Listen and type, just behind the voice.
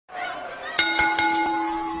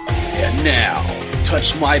And now,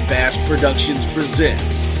 Touch My Bass Productions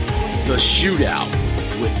presents The Shootout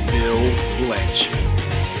with Bill Lynch.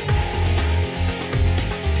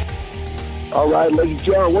 All right, ladies and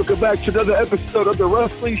gentlemen, welcome back to another episode of the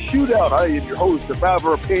Wrestling Shootout. I am your host,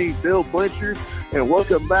 Survivor of Pain, Bill Blanchard, and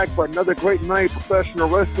welcome back for another great night of professional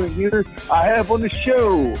wrestling here. I have on the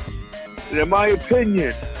show, and in my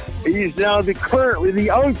opinion, he is now currently the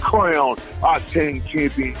uncrowned Octane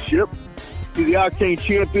Championship. He's the Octane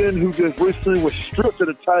Champion who just recently was stripped of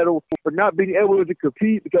the title for not being able to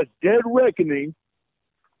compete because Dead Reckoning,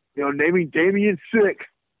 naming Damian Sick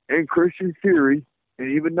and Christian Fury,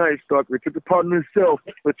 and even Night Stalker took it upon himself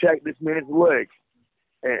to attack this man's legs.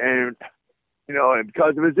 And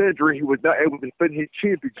because of his injury, he was not able to defend his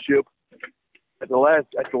championship at the last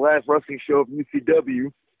wrestling show of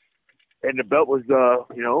UCW. And the belt was,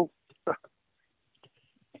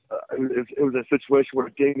 it was a situation where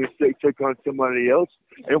Damian Sick took on somebody else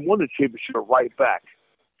and won the championship right back.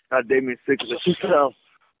 Now Damian Sick is a 2-time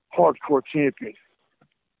hardcore champion.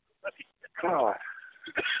 God.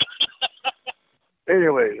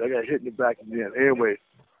 Anyways, I got hit in the back again. Anyways,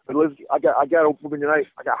 but listen, I got open tonight.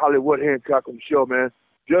 I got Hollywood Hancock on the show, man.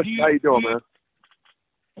 Justin, how you doing,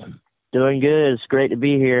 man? Doing good. It's great to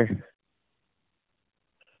be here.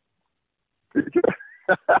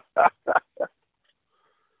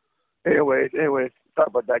 anyways, sorry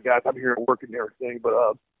about that, guys. I'm here working and everything, but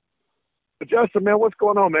Justin, man, what's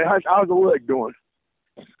going on, man? How's the leg doing?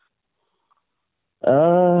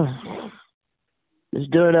 It's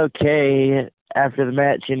doing okay. After the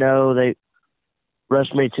match, they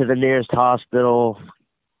rushed me to the nearest hospital.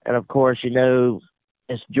 And, of course,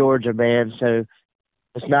 it's Georgia, man, so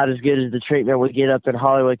it's not as good as the treatment we get up in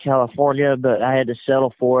Hollywood, California, but I had to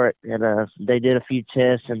settle for it. And they did a few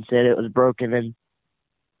tests and said it was broken in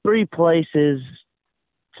 3 places.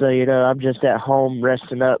 So, I'm just at home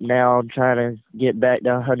resting up now and trying to get back to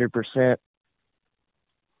 100%.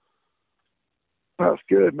 That's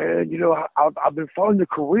good, man. I've been following your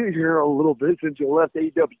career here a little bit since you left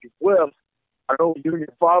AWF. I know you and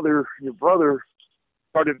your father, your brother,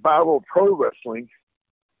 started Battle Pro Wrestling.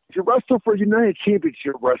 You wrestled for United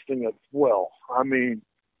Championship Wrestling as well. I mean,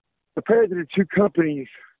 compared to the two companies,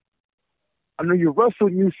 I know you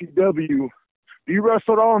wrestled in UCW. Do you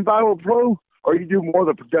wrestle at all in Battle Pro, or you do more of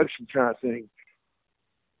the production kind of thing?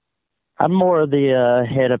 I'm more of the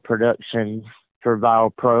head of production for Vile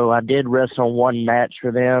Pro. I did wrestle 1 match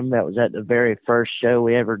for them. That was at the very first show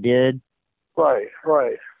we ever did. Right.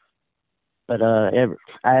 But I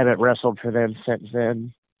haven't wrestled for them since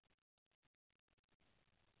then.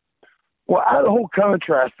 Well, out of the whole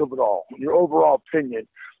contrast of it all, your overall opinion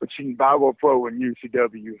between Vile Pro and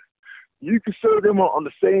UCW, you consider them on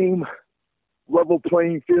the same level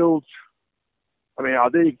playing fields? I mean, are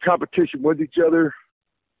they in competition with each other?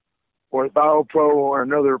 Or is Vile Pro on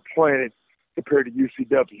another planet compared to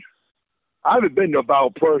UCW? I haven't been to a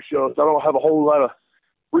Battle Pro show, so I don't have a whole lot of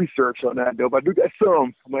research on that, though. But I do got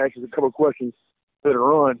some. I'm going to ask you a couple of questions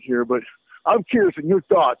later on here. But I'm curious in your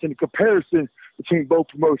thoughts and the comparison between both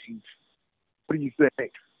promotions. What do you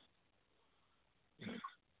think?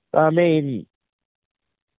 I mean,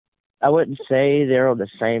 I wouldn't say they're on the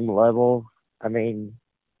same level. I mean,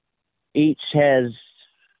 each has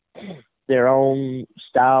their own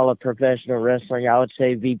style of professional wrestling. I would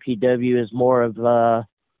say VPW is more of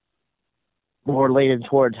more leaning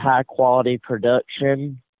towards high quality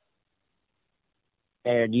production,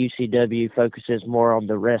 and UCW focuses more on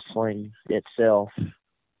the wrestling itself.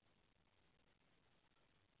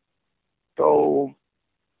 So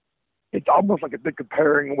it's almost like a big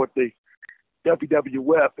comparing with the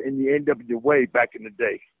WWF and the NWA back in the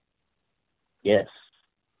day. Yes.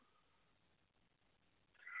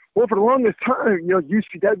 Well, for the longest time,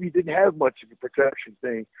 UCW didn't have much of a production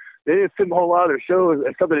thing. They didn't film a whole lot of their shows,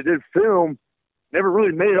 and something they did film never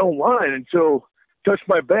really made it online until Touch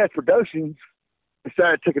My Bass Productions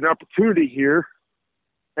decided to take an opportunity here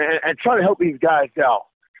and try to help these guys out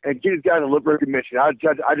and get these guys a liberal commission. I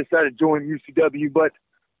decided to join UCW, but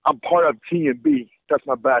I'm part of TMB. Touch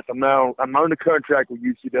My Bass. I'm under contract with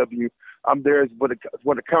UCW. I'm there as one of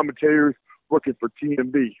the commentators working for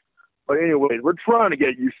TMB. But anyway, we're trying to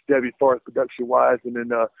get UCW as far as production-wise. And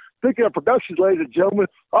then speaking of productions, ladies and gentlemen,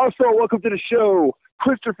 also welcome to the show.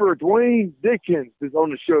 Christopher Dwayne Dickens is on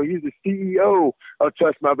the show. He's the CEO of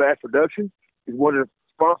Touch My Bass Productions. He's one of the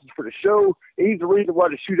sponsors for the show. And he's the reason why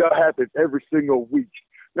the shootout happens every single week.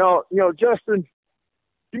 Now, Justin,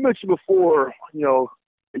 you mentioned before, a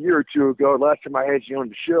year or two ago, last time I had you on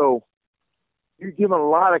the show, you've given a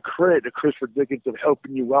lot of credit to Christopher Dickens of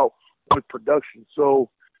helping you out with production. So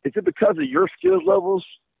is it because of your skills levels,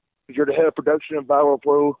 because you're the head of production in Battle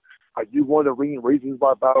Pro, are you one of the reasons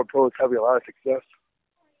why Battle Pro is having a lot of success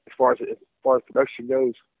as far as production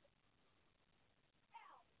goes?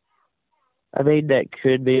 I mean, that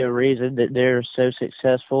could be a reason that they're so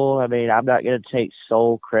successful. I mean, I'm not going to take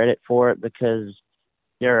sole credit for it because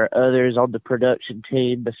there are others on the production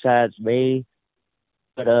team besides me.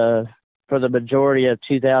 But for the majority of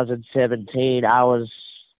 2017, I was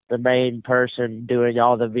the main person doing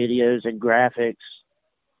all the videos and graphics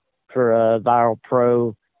for Viral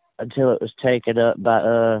Pro until it was taken up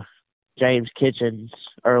by James Kitchens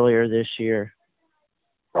earlier this year.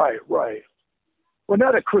 Right. Well,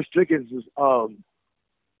 now that Chris Dickens is, the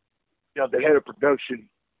head of production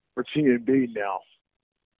for TNB now,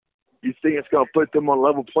 you think it's going to put them on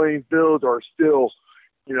level playing field, or still,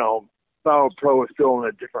 Viral Pro is still on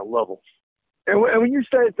a different level? And when you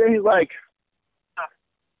say things like,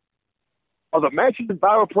 are the matches in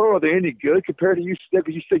Viral Pro, are they any good compared to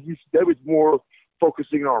UCW? You said UCW is more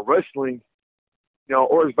focusing on wrestling,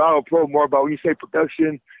 or is Viral Pro more about, when you say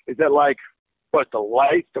production, is that like, what, the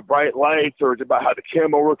lights, the bright lights, or is it about how the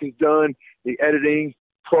camera work is done, the editing,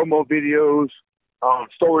 promo videos,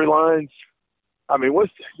 storylines? I mean, what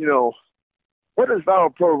does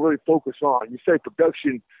Viral Pro really focus on? You say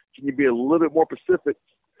production, can you be a little bit more specific?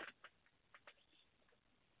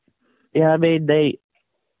 Yeah, I mean,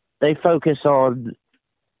 they focus on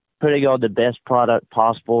putting on the best product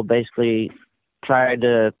possible, basically trying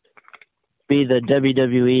to be the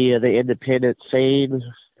WWE of the independent scene.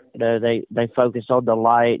 They focus on the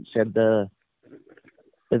lights and the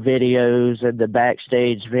videos and the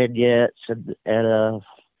backstage vignettes and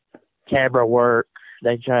camera work.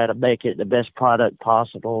 They try to make it the best product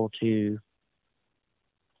possible to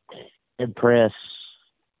impress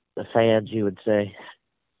the fans, you would say.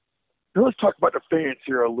 Now let's talk about the fans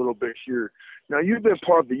here a little bit here. Now, you've been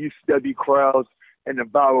part of the UCW crowds and the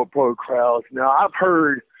Viral Pro crowds. Now, I've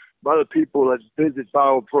heard from other people that visit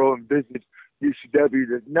Viral Pro and visit UCW,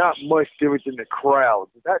 there's not much difference in the crowd.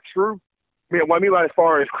 Is that true? I mean, what I mean by as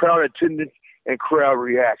far as crowd attendance and crowd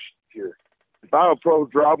reactions here. Does Viral Pro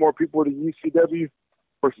draw more people to UCW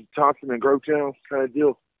versus Thompson and Grovetown kind of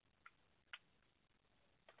deal?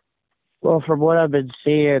 Well, from what I've been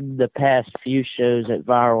seeing the past few shows at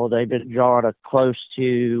Viral, they've been drawing a close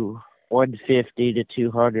to 150 to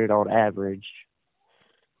 200 on average.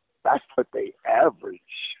 That's what they average.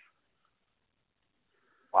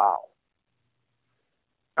 Wow.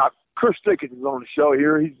 Now, Chris Dickens is on the show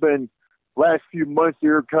here. He's been last few months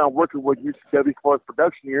here kind of working with UCW for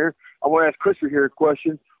production here. I want to ask Chris here a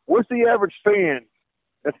question. What's the average fan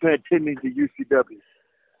that's been attending to UCW?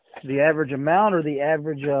 The average amount, or the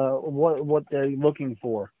average what they're looking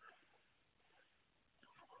for?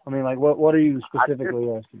 I mean, like what are you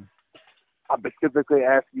specifically asking? I'm specifically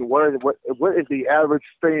asking you what is the average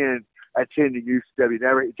fan attending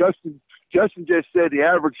UCW? Justin just said the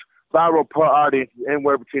average Viral Pro audience is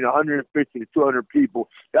anywhere between 150 to 200 people.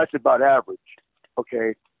 That's about average.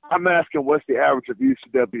 Okay. I'm asking what's the average of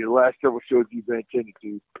UCW the last several shows you've been attending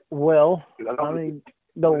to? Well, I mean,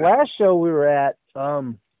 the last show we were at,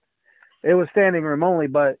 it was standing room only,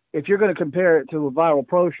 but if you're going to compare it to a Viral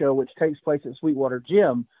Pro show, which takes place at Sweetwater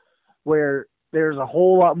Gym, where there's a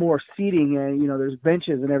whole lot more seating and, there's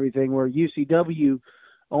benches and everything, where UCW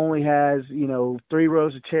only has, 3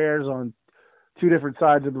 rows of chairs on 2 different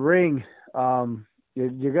sides of the ring,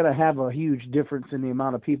 you're going to have a huge difference in the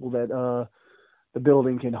amount of people that the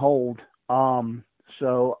building can hold.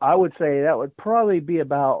 So I would say that would probably be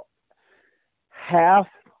about half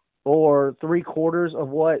or 3/4 of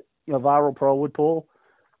what Viral Pro would pull.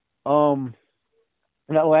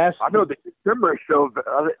 That last, I know the December show,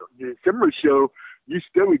 you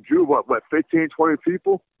still drew what 15, 20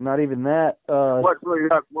 people? Not even that. What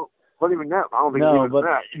even that? I don't think no, even but,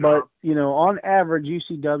 that. But on average,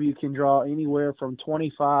 UCW can draw anywhere from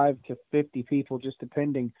 25 to 50 people, just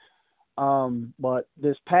depending. But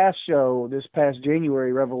this past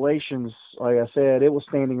January, Revelations, like I said, it was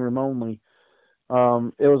standing room only.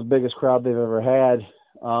 It was the biggest crowd they've ever had.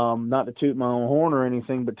 Not to toot my own horn or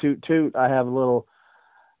anything, but toot. I have a little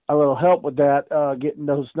help with that, getting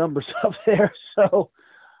those numbers up there. So,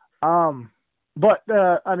 but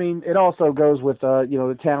I mean, it also goes with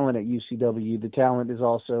the talent at UCW. The talent is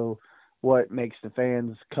also what makes the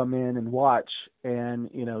fans come in and watch. And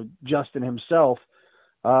Justin himself,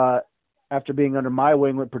 after being under my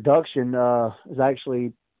wing with production, is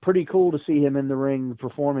actually pretty cool to see him in the ring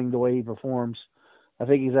performing the way he performs. I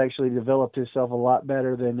think he's actually developed himself a lot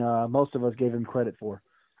better than most of us gave him credit for.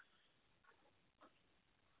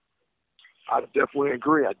 I definitely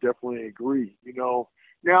agree.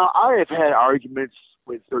 Now I have had arguments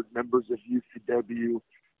with certain members of UCW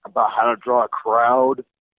about how to draw a crowd.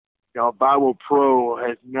 Bible Pro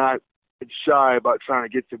has not been shy about trying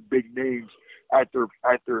to get some big names at their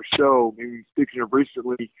show. Maybe speaking of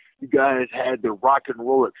recently, you guys had the Rock and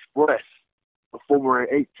Roll Express, a former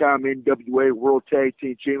 8-time NWA World Tag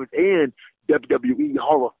Team Champions and WWE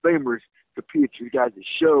Hall of Famers, compete at you guys'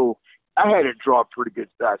 show. I had to draw a pretty good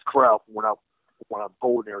sized crowd when I'm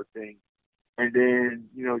bold and everything. And then,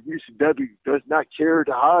 UCW does not care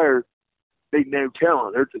to hire big name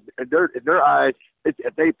talent. In their eyes,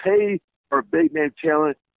 if they pay for a big name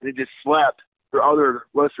talent, they just slap their other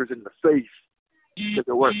wrestlers in the face because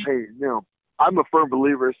they weren't paying them. I'm a firm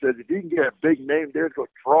believer that says if you can get a big name there, it's going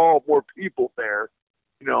to draw more people there.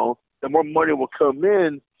 The more money will come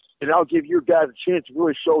in, and I'll give your guys a chance to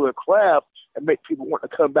really show their craft and make people want to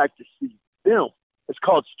come back to see them. It's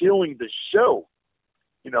called stealing the show.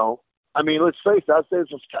 I mean, let's face it, I've said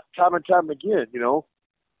this time and time again, when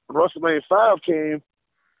WrestleMania 5 came,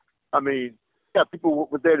 I mean, people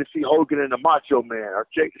were there to see Hogan and the Macho Man, or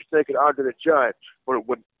Jake the Snake and Andre the Giant.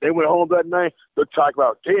 When they went home that night, they'll talk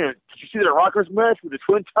about, damn, did you see that Rockers match with the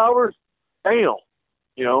Twin Towers? Damn.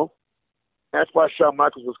 That's why Shawn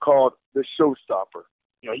Michaels was called the showstopper.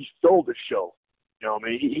 He stole the show. I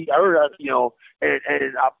mean, he heard that,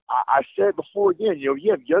 and I said before again, you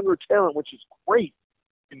have younger talent, which is great,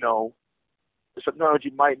 Sometimes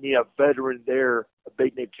you might need a veteran there, a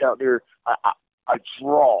big name talent there, a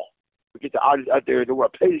draw. We get the audience out there, they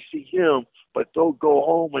want to pay to see him, but they'll go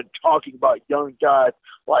home and talking about young guys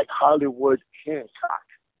like Hollywood Hancock.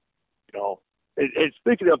 And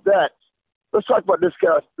speaking of that, let's talk about this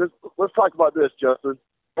guy. Let's talk about this, Justin.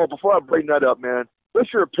 Well, before I bring that up, man,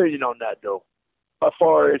 what's your opinion on that, though? As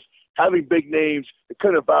far as having big names that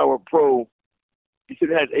couldn't have our pro, you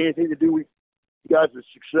think it has anything to do with you guys'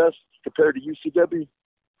 success compared to UCW?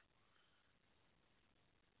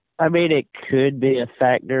 I mean, it could be a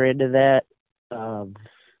factor into that.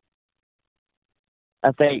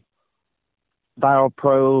 I think Viral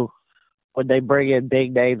Pro, when they bring in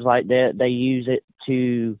big names like that, they use it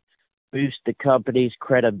to boost the company's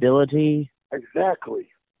credibility. Exactly.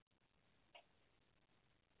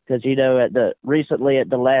 Because recently at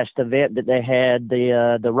the last event that they had,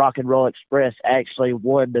 the Rock and Roll Express actually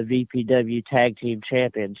won the VPW Tag Team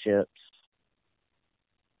Championships.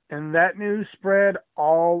 And that news spread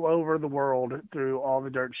all over the world through all the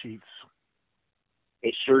dirt sheets.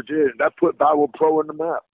 It sure did. That put Bible Pro on the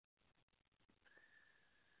map.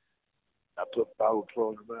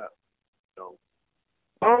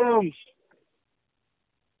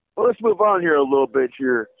 Well, let's move on here a little bit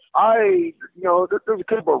here. There's a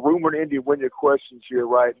couple of rumored Indy winning questions here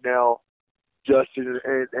right now, Justin,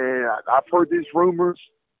 and I've heard these rumors,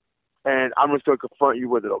 and I'm just going to confront you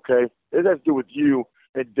with it, okay? It has to do with you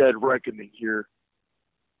and Dead Reckoning here.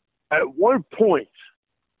 At one point,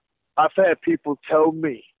 I've had people tell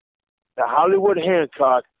me that Hollywood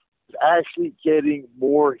Hancock is actually getting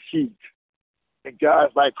more heat than guys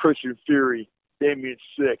like Christian Fury, Damian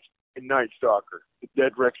Six, and Night Stalker, the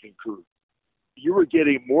Dead Reckoning crew. You were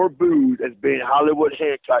getting more booed as being Hollywood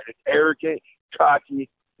Hancock, an arrogant, cocky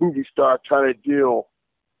movie star trying to deal.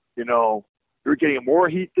 You're getting more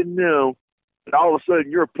heat than them, and all of a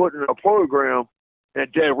sudden you're putting in a program, and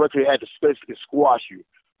Dan Reckoning had to basically squash you,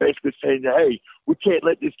 basically saying that, hey, we can't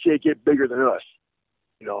let this kid get bigger than us.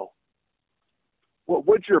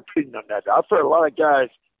 What's your opinion on that? I've heard a lot of guys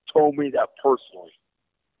told me that personally.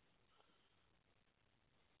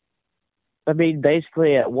 I mean,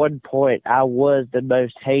 basically, at one point, I was the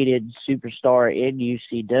most hated superstar in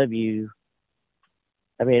UCW.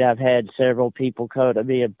 I mean, I've had several people come to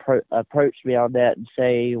me and approach me on that and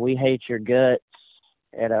say, we hate your guts.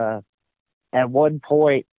 And at one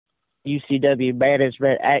point, UCW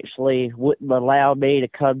management actually wouldn't allow me to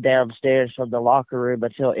come downstairs from the locker room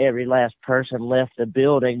until every last person left the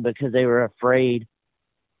building because they were afraid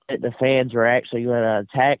that the fans were actually going to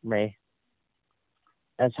attack me.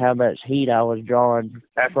 That's how much heat I was drawing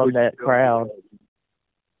from that crowd.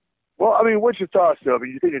 Well, I mean, what's your thoughts, though? I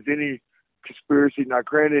mean, you think there's any conspiracy? Now,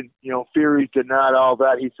 granted, Fury denied all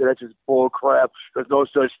that. He said that's just bull crap. There's no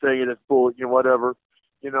such thing as bull, whatever.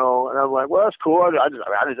 And I'm like, well, that's cool. I just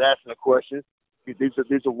asking a question. These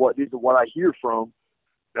are what I hear from.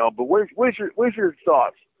 But what's your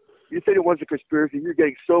thoughts? You think it was a conspiracy? You're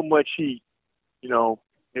getting so much heat, and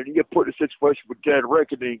you get put in a situation with Dead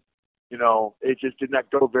Reckoning. It just did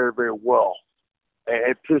not go very, very well. And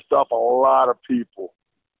it pissed off a lot of people,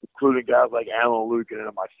 including guys like Alan Lucan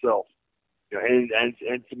and myself, and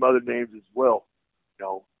some other names as well.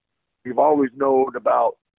 We've always known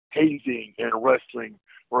about hazing in wrestling,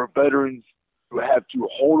 where veterans who have to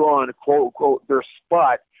hold on, quote unquote, their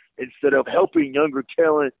spot instead of helping younger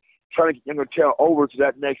talent trying to get younger talent over to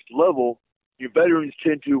that next level, your veterans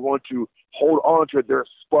tend to want to hold on to their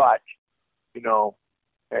spot, and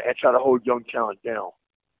try to hold young talent down.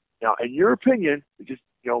 Now, in your opinion, just,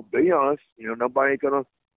 be honest, nobody ain't gonna,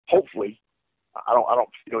 hopefully, I don't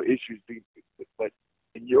see no issues being, but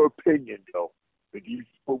in your opinion, though, you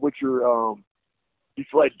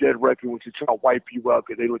feel like Dead Reckoning was to try to wipe you out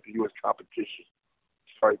because they look at you as competition,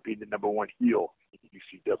 start being the number one heel in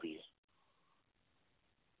UCW.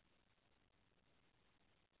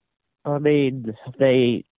 I mean,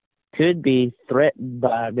 they could be threatened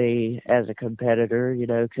by me as a competitor,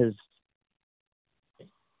 because,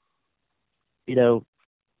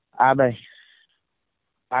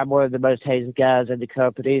 I'm one of the most hated guys in the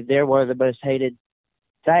company. They're one of the most hated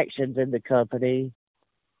factions in the company.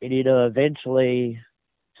 And, eventually,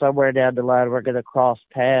 somewhere down the line, we're going to cross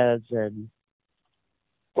paths. And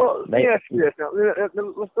well, yes. Now,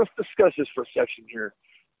 let's discuss this for a section here.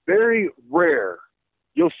 Very rare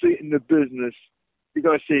you'll see in the business, you're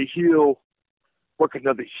going to see a heel work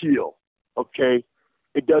another heel, okay?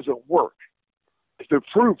 It doesn't work. It's been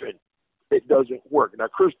proven it doesn't work. Now,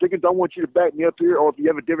 Chris Dickens, I want you to back me up here, or if you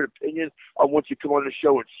have a different opinion, I want you to come on the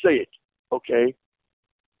show and say it, okay?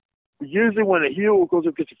 Usually when a heel goes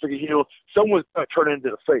up against a freaking heel, someone's going to turn into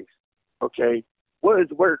the face, okay? There's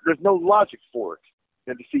no logic for it.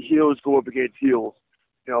 And to see heels go up against heels,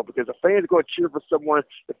 because the fans are going to cheer for someone,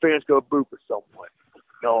 the fans going to boo for someone.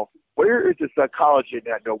 Where is the psychology in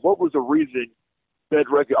that? What was the reason Dead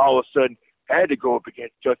Record all of a sudden had to go up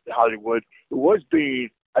against Justin Hollywood, who was being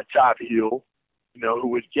a top heel, who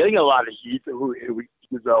was getting a lot of heat, who he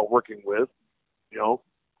was working with,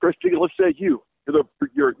 Chris Dickens, let's say you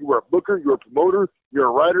were a booker, you're a promoter, you're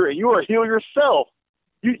a writer, and you are a heel yourself.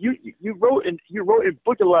 You wrote and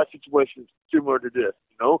booked a lot of situations similar to this.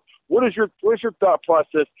 What is your thought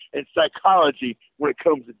process and psychology when it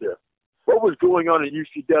comes to this? What was going on in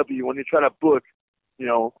UCW when you're trying to book,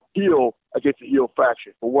 heel against a heel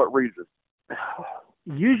faction? For what reason?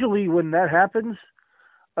 Usually when that happens,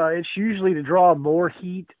 it's usually to draw more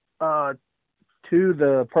heat to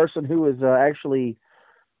the person who is actually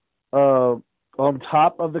on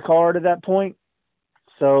top of the card at that point.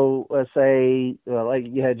 So let's say, like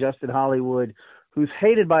you had Justin Hollywood, who's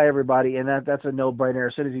hated by everybody, and that's a no-brainer.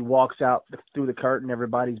 As soon as he walks out through the curtain,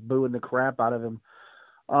 everybody's booing the crap out of him.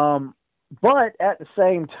 But at the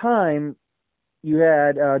same time, you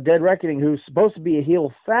had Dead Reckoning, who's supposed to be a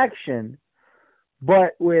heel faction,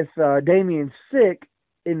 but with Damian Sick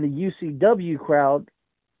in the UCW crowd,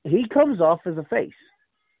 he comes off as a face.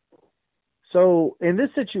 So in this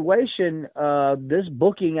situation, this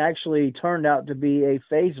booking actually turned out to be a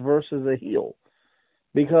face versus a heel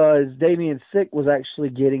because Damian Sick was actually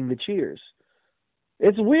getting the cheers.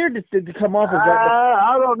 It's weird to come off as that.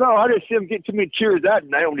 I don't know. I didn't see him get too many cheers that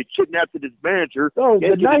night when he kidnapped his manager. Oh,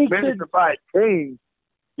 the night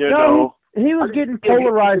he was getting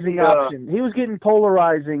polarizing options. He was getting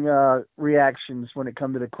polarizing reactions when it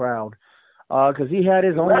come to the crowd because he had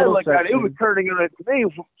his own little section. It was turning into me,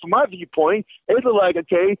 from my viewpoint, it looked like,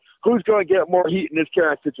 okay, who's going to get more heat in this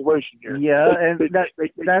kind of situation here? Yeah, and that's the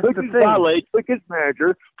thing. Valet, took his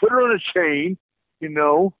manager, put her on a chain,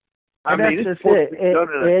 That's just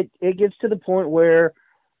it. It gets to the point where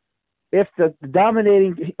if the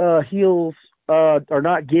dominating heels are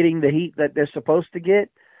not getting the heat that they're supposed to get,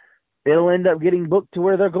 it'll end up getting booked to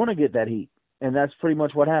where they're going to get that heat. And that's pretty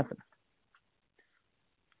much what happened.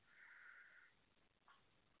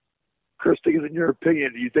 Chris, in your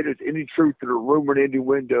opinion, do you think there's any truth to the rumor in the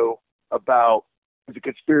window about the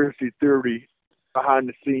conspiracy theory behind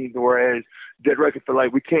the scenes, whereas Dead Record feel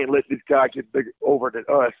like we can't let this guy get bigger over than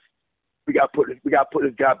us? We got to put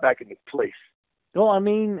this guy back in his place. Well, I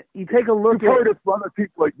mean, you take a look. You've heard it from other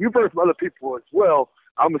people. You've heard from other people as well.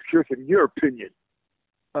 I'm just curious in your opinion.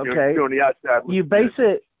 Okay. On the outside. You base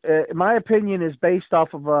it. My opinion is based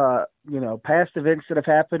off of past events that have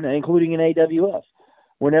happened, including in AWS.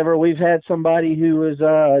 Whenever we've had somebody who is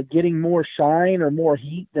getting more shine or more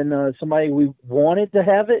heat than somebody we wanted to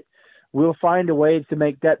have it, we'll find a way to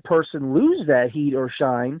make that person lose that heat or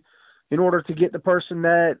shine in order to get the person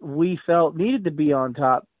that we felt needed to be on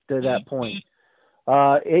top to that point.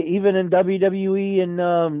 Even in WWE and,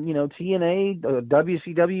 TNA,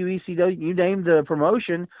 WCW, ECW, you name the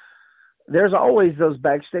promotion, there's always those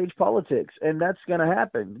backstage politics, and that's going to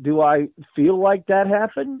happen. Do I feel like that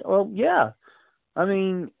happened? Well, yeah. I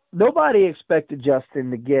mean, nobody expected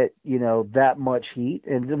Justin to get, that much heat.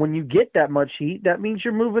 And when you get that much heat, that means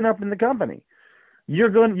you're moving up in the company. You're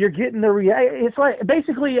getting the it's like,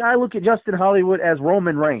 basically, I look at Justin Hollywood as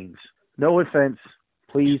Roman Reigns. No offense,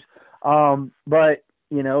 please. But,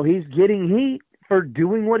 he's getting heat for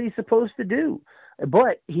doing what he's supposed to do.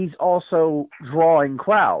 But he's also drawing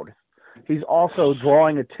crowd. He's also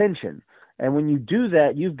drawing attention. And when you do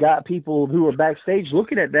that, you've got people who are backstage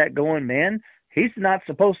looking at that going, man, he's not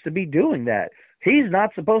supposed to be doing that. He's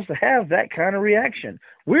not supposed to have that kind of reaction.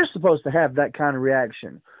 We're supposed to have that kind of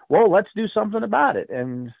reaction. Well, let's do something about it.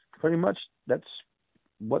 And pretty much that's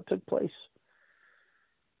what took place.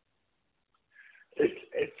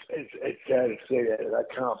 It's sad to say that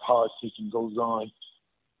kind of politicking goes on.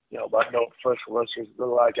 You know, but I know professional wrestlers, there are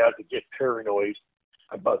a lot of guys that get paranoid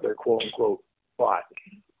about their quote unquote spot,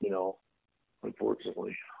 you know,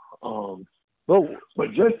 unfortunately. But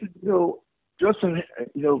Justin,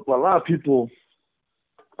 a lot of people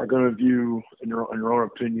are going to view in their own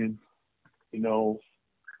opinion, you know,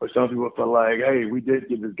 or some people feel like, hey, we did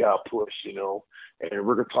give this guy a push, you know, and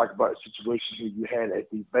we're going to talk about situations that you had at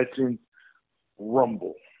the Veteran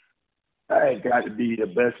Rumble. That had got to be the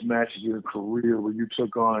best match of your career where you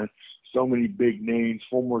took on so many big names,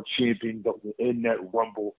 former champions that were in that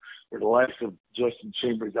Rumble. For the likes of Justin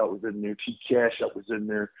Chambers that was in there, T. Cash that was in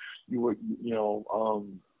there. You were,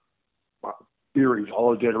 Theory,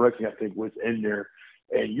 All Dead Wrestling, I think, was in there.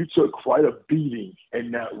 And you took quite a beating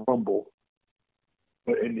in that Rumble.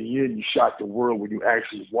 But in the end, you shocked the world when you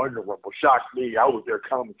actually won the Rumble. Shocked me. I was there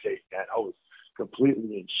commentating that. I was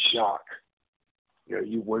completely in shock. You know,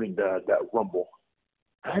 you winning that Rumble.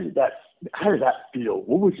 How did that feel?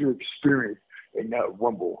 What was your experience in that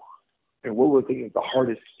Rumble? And what was the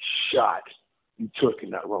hardest shot you took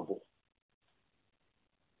in that Rumble?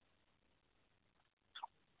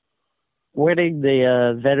 Winning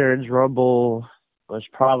the Veterans Rumble was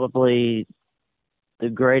probably the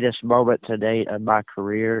greatest moment to date in my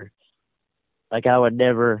career. Like, I would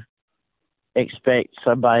never expect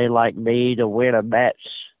somebody like me to win a match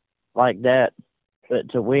like that.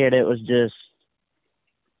 But to win, it was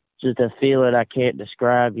just a feeling I can't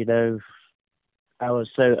describe, you know. I was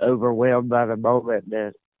so overwhelmed by the moment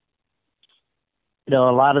that, you know,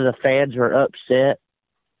 a lot of the fans were upset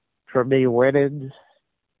for me winning.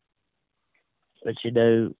 But, you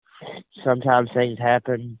know, sometimes things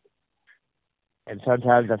happen, and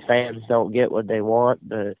sometimes the fans don't get what they want.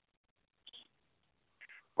 But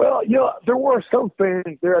well, you know, there were some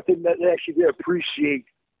fans there, I think, that actually did appreciate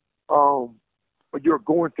what you were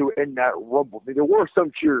going through in that Rumble. I mean, there were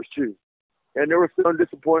some cheers, too. And there were some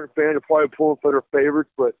disappointed fans that probably pulling for their favorites.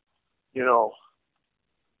 But, you know,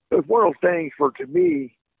 it was one of those things to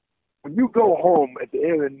me, when you go home at the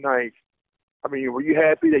end of the night, I mean, were you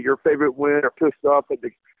happy that your favorite win or pissed off that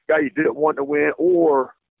the guy you didn't want to win?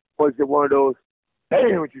 Or was it one of those,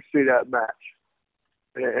 damn, would you see that match?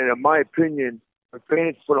 And in my opinion, the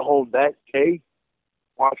fans put a home that day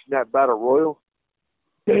watching that Battle Royal,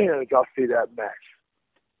 damn, I got to see that match.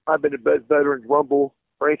 I've been the best Veterans Rumble,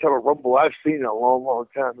 or any type of Rumble I've seen in a long, long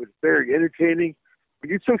time. It was very entertaining.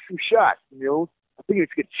 But you took some shots, you know. I think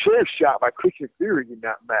it's a chair shot by Christian Theory in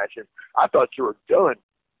that match, and I thought you were done.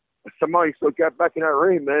 But somehow you still got back in that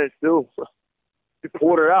ring, man, and still you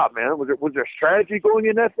pulled it out, man. Was there strategy going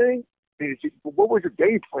in that thing? I mean, what was your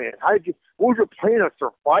game plan? What was your plan of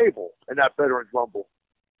survival in that Veterans Rumble?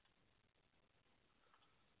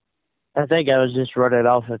 I think I was just running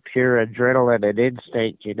off of pure adrenaline and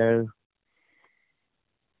instinct, you know.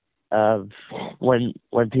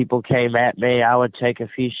 When people came at me, I would take a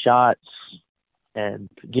few shots and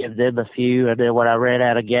give them a few, and then when I ran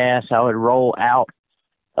out of gas, I would roll out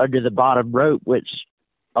under the bottom rope, which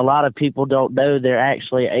a lot of people don't know they're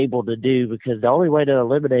actually able to do, because the only way to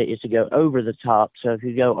eliminate is to go over the top. So if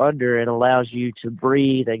you go under, it allows you to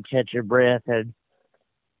breathe and catch your breath and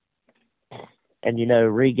you know,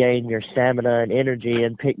 regain your stamina and energy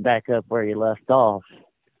and pick back up where you left off.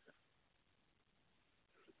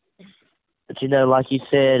 But, you know, like you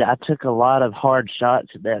said, I took a lot of hard shots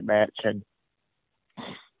in that match, and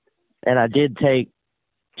I did take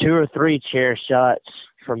 2 or 3 chair shots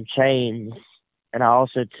from Chains, and I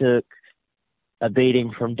also took a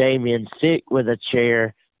beating from Damien Sick with a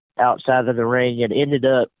chair outside of the ring, and ended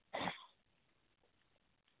up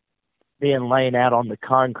being laying out on the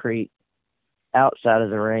concrete outside of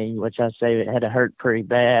the ring, which I say it had to hurt pretty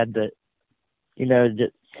bad. But, you know,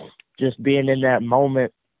 just being in that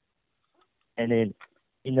moment and then,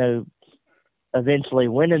 you know, eventually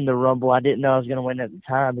winning the Rumble. I didn't know I was going to win at the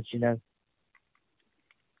time, but, you know,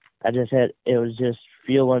 it was just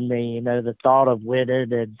fueling me, you know, the thought of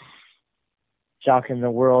winning and shocking the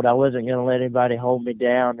world. I wasn't going to let anybody hold me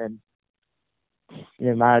down, and, you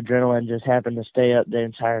know, my adrenaline just happened to stay up the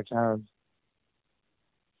entire time.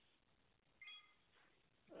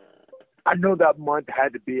 I know that month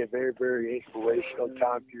had to be a very, very inspirational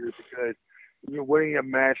time period, because you're winning a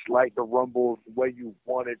match like the Rumble the way you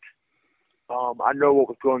want it. I know what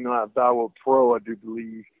was going on at Valor Pro. I do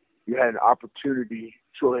believe you had an opportunity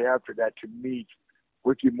shortly after that to meet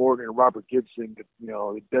Ricky Morton and Robert Gibson,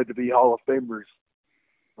 the WWE Hall of Famers,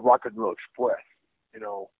 the Rock and Roll Express.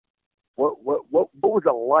 What was it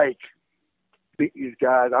like meeting these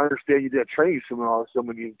guys? I understand you did training some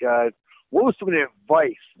of these guys. What was some of the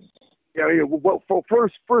advice?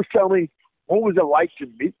 First tell me, what was it like to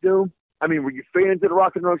meet them? I mean, were you fans of the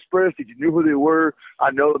Rock and Roll Express? Did you know who they were?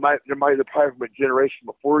 I know there might have probably from a generation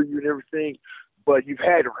before you and everything, but you've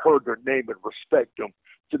had to heard their name and respect them.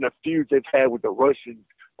 To the feuds they've had with the Russians,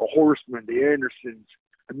 the Horsemen, the Andersons,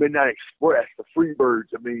 the Midnight Express, the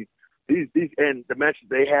Freebirds. I mean, these and the matches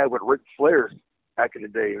they had with Ric Flair back in the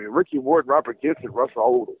day. I mean, Ricky Morton, Robert Gibson, wrestled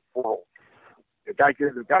all over the world. The guy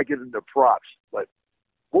gives them the props. But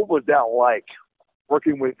what was that like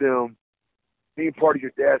working with them, being part of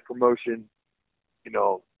your dad's promotion? And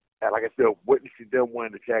like I said, witnessing them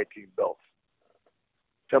win the tag team belts.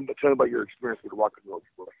 Tell me about your experience with the Rock and Roll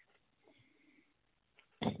Express.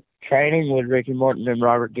 Training with Ricky Morton and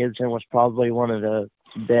Robert Gibson was probably one of the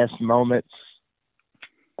best moments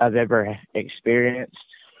I've ever experienced.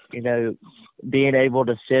 Being able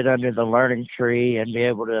to sit under the learning tree and be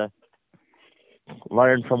able to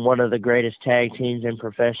learn from one of the greatest tag teams in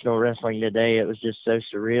professional wrestling today, it was just so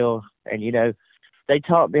surreal. And, they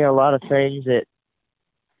taught me a lot of things that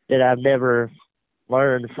I've never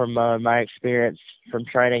learned from my experience from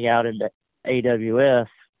training out in the AWF.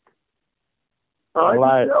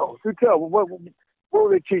 Do tell. What were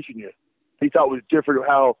they teaching you? You thought was different of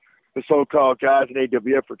how the so-called guys in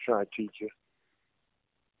AWF were trying to teach you?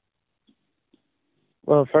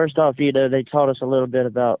 Well, first off, they taught us a little bit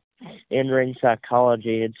about in-ring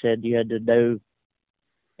psychology and said you had to know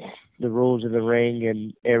the rules of the ring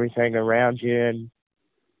and everything around you, and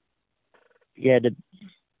you had to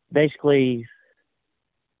basically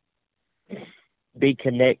be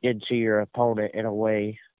connected to your opponent in a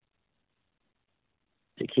way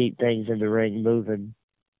to keep things in the ring moving.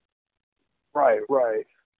 Right.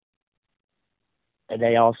 And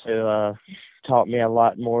they also taught me a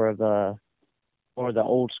lot more of the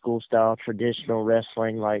old school style traditional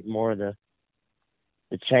wrestling, like more of the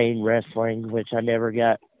chain wrestling, which I never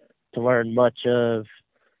got to learn much of.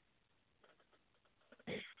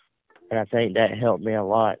 And I think that helped me a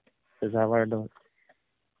lot because I learned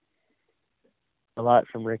a lot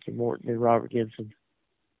from Ricky Morton and Robert Gibson.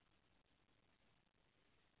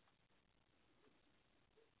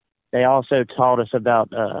 They also taught us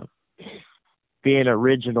about being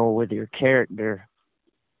original with your character.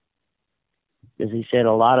 Because he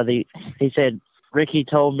said Ricky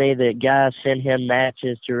told me that guys send him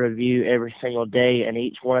matches to review every single day, and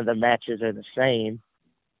each one of the matches are the same.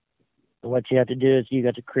 And what you have to do is you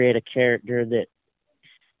got to create a character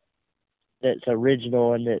that's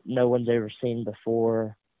original and that no one's ever seen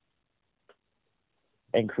before,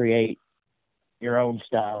 and create your own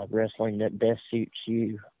style of wrestling that best suits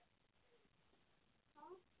you.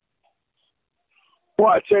 Well,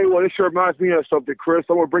 I tell you what, this sure reminds me of something, Chris.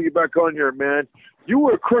 I'm going to bring you back on here, man. You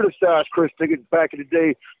were criticized, Chris, thinking back in the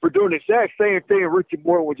day for doing the exact same thing Ricky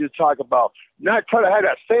Morton was just talking about. Not trying to have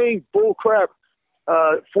that same bullcrap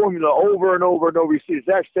formula over and over and over. You see the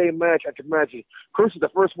exact same match after match. Chris is the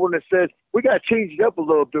first one that says, we got to change it up a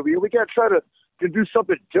little bit. We got to try to do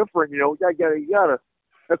something different, You gotta.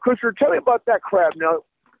 Now, Chris, tell me about that crap. Now,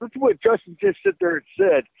 listen to what Justin just sit there and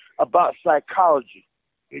said about psychology.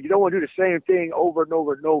 You don't want to do the same thing over and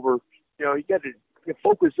over and over. You got to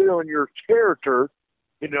focus in on your character,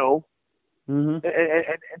 Mm-hmm.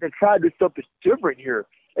 and try to do something different here.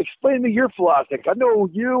 Explain to me your philosophy. I know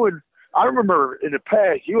you and I remember in the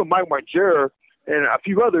past, you and Mike Margera and a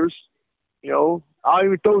few others, I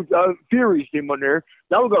even throw theories in on there.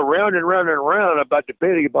 Now we go round and round and round about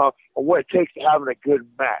debating about what it takes to having a good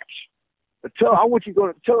match. But I want you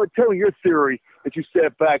to tell me your theory that you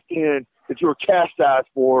said back then that you were chastised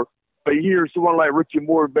for, but you hear someone like Ricky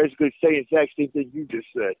Morton basically saying the exact same thing you just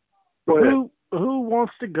said. Go ahead. Who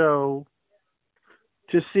wants to go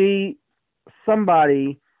to see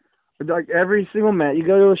somebody, like every single match, you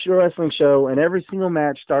go to a wrestling show and every single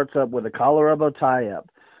match starts up with a collar elbow tie-up,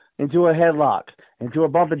 into a headlock, into a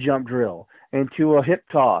bump and jump drill, into a hip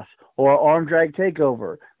toss, or arm drag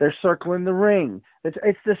takeover. They're circling the ring.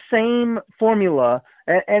 It's the same formula,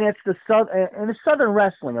 and it's it's Southern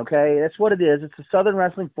wrestling. Okay, that's what it is. It's the Southern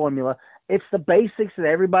wrestling formula. It's the basics that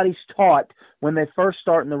everybody's taught when they first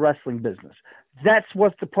start in the wrestling business. That's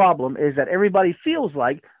what the problem is, that everybody feels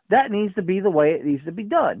like that needs to be the way it needs to be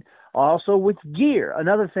done. Also with gear,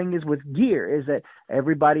 another thing is with gear is that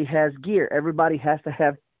everybody has gear. Everybody has to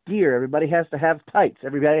have gear. Everybody has to have tights.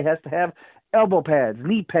 Everybody has to have elbow pads,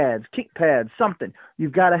 knee pads, kick pads, something.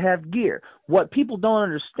 You've got to have gear. What people don't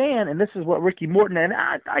understand, and this is what Ricky Morton, and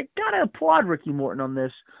I got to applaud Ricky Morton on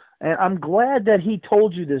this, and I'm glad that he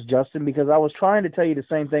told you this, Justin, because I was trying to tell you the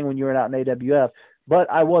same thing when you were out in AWF, but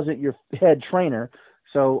I wasn't your head trainer,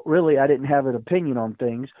 so really I didn't have an opinion on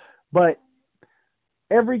things. But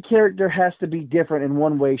every character has to be different in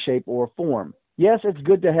one way, shape, or form. Yes, it's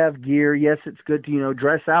good to have gear. Yes, it's good to,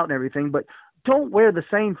 dress out and everything, but don't wear the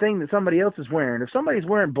same thing that somebody else is wearing. If somebody's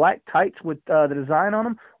wearing black tights with the design on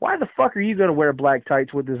them, why the fuck are you going to wear black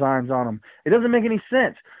tights with designs on them? It doesn't make any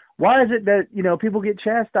sense. Why is it that, people get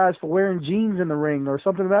chastised for wearing jeans in the ring or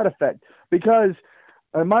something to that effect? Because,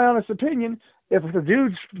 in my honest opinion, if the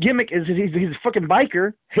dude's gimmick is he's a fucking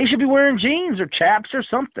biker, he should be wearing jeans or chaps or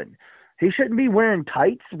something. He shouldn't be wearing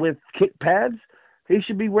tights with kick pads. He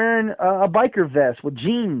should be wearing a biker vest with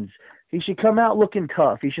jeans. He should come out looking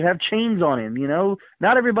tough. He should have chains on him,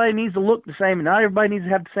 Not everybody needs to look the same, and not everybody needs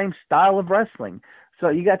to have the same style of wrestling. So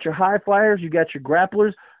you got your high flyers, you got your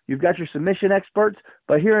grapplers, you've got your submission experts,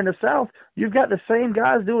 but here in the South, you've got the same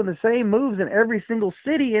guys doing the same moves in every single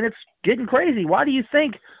city, and it's getting crazy. Why do you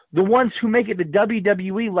think the ones who make it to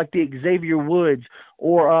WWE, like the Xavier Woods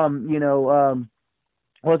or,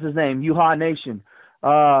 what's his name, Yuha Nation,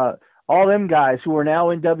 all them guys who are now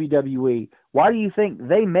in WWE, why do you think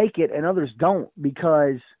they make it and others don't?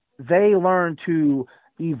 Because they learn to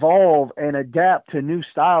evolve and adapt to new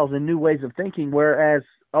styles and new ways of thinking, whereas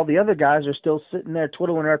all the other guys are still sitting there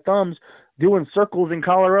twiddling their thumbs doing circles and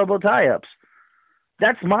collar elbow tie-ups.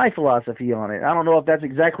 That's my philosophy on it. I don't know if that's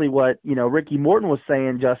exactly what, Ricky Morton was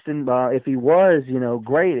saying, Justin. If he was,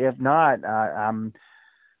 great. If not,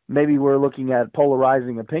 maybe we're looking at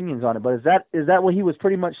polarizing opinions on it. But is that what he was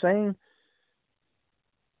pretty much saying?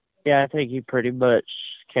 Yeah, I think he pretty much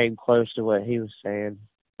came close to what he was saying.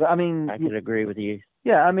 But, I mean, I could agree with you.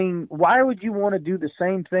 Yeah, I mean, why would you want to do the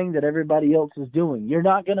same thing that everybody else is doing? You're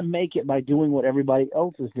not going to make it by doing what everybody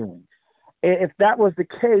else is doing. If that was the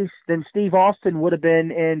case, then Steve Austin would have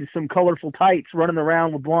been in some colorful tights running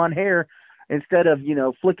around with blonde hair instead of,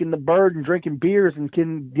 flicking the bird and drinking beers and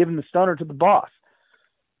giving the stunner to the boss.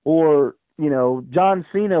 Or, John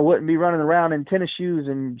Cena wouldn't be running around in tennis shoes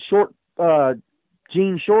and short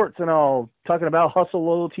jean shorts and all, talking about hustle,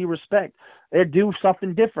 loyalty, respect. They'd do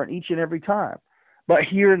something different each and every time. But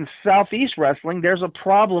here in Southeast wrestling, there's a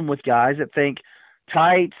problem with guys that think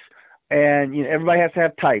tights and, everybody has to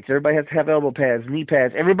have tights. Everybody has to have elbow pads, knee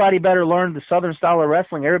pads. Everybody better learn the Southern style of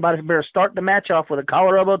wrestling. Everybody better start the match off with a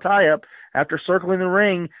collar elbow tie-up after circling the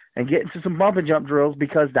ring and get into some bump and jump drills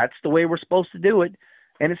because that's the way we're supposed to do it.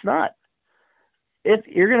 And it's not. If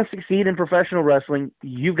you're going to succeed in professional wrestling,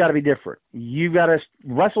 you've got to be different. You've got to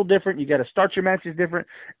wrestle different. You've got to start your matches different.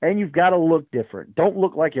 And you've got to look different. Don't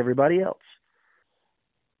look like everybody else.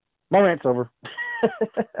 My rant's over.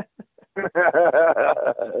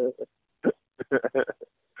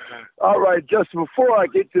 All right, Justin, before I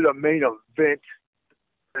get to the main event,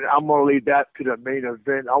 and I'm going to leave that to the main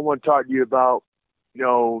event, I want to talk to you about,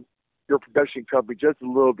 your production company just a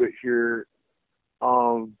little bit here.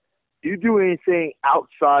 Do you do anything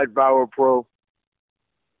outside Valor Pro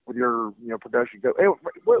with your, production company? Hey,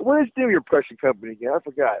 what is the name of your production company again? I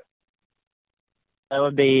forgot. That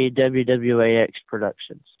would be WWAX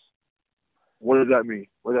Productions. What does that mean?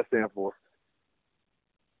 What does that stand for?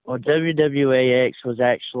 Well, WWAX was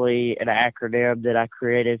actually an acronym that I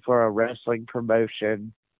created for a wrestling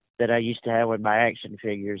promotion that I used to have with my action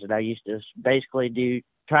figures, and I used to basically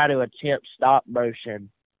try to attempt stop motion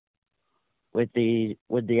with the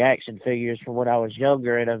action figures from when I was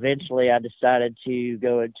younger, and eventually I decided to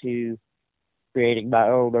go into creating my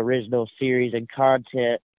own original series and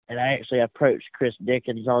content, and I actually approached Chris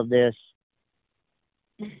Dickens on this,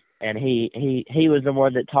 and he was the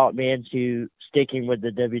one that taught me into sticking with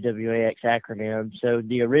the WWAX acronym. So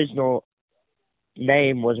the original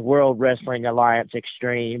name was World Wrestling Alliance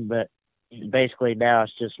Extreme, but basically now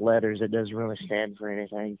it's just letters. It doesn't really stand for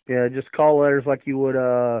anything. Yeah, just call letters like you would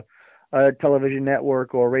a television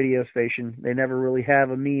network or a radio station. They never really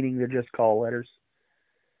have a meaning. They're just call letters.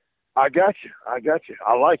 I got you.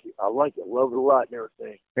 I like it. Love it a lot and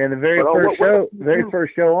everything. And the very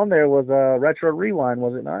first show on there was Retro Rewind,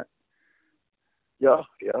 was it not? Yeah,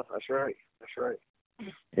 that's right.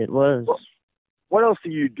 It was. What else do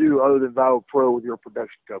you do other than Valor Pro with your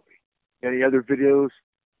production company? Any other videos?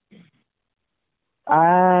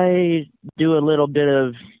 I do a little bit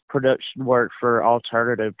of production work for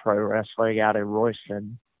Alternative Pro Wrestling out in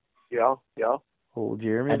Royston. Yeah. Oh,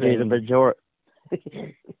 Jeremy. I do the majority.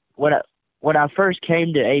 When I first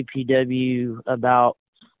came to APW about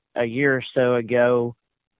a year or so ago,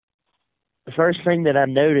 the first thing that I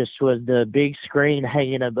noticed was the big screen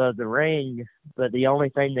hanging above the ring, but the only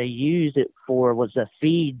thing they used it for was a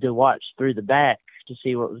feed to watch through the back to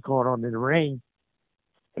see what was going on in the ring.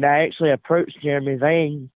 And I actually approached Jeremy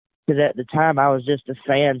Vane because at the time I was just a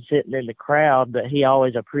fan sitting in the crowd, but he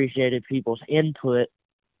always appreciated people's input.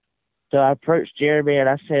 So I approached Jeremy and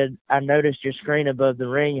I said, I noticed your screen above the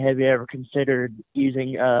ring. Have you ever considered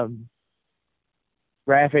using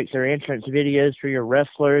graphics or entrance videos for your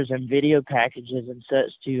wrestlers and video packages and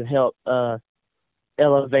such to help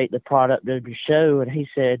elevate the product of your show? And he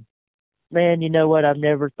said, man, you know what? I've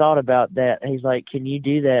never thought about that. And he's like, can you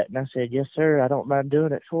do that? And I said, yes, sir. I don't mind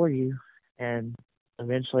doing it for you. And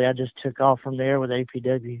eventually I just took off from there with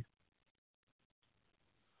APW.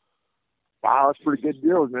 Wow, that's a pretty good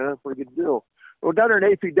deal, man. Pretty good deal. Well, down there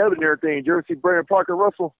in APW and everything, did you ever see Brandon Parker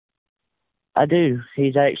Russell? I do.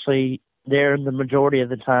 He's actually there the majority of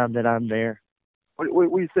the time that I'm there. What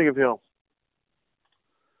do you think of him?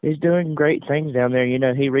 He's doing great things down there. You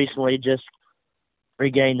know, he recently just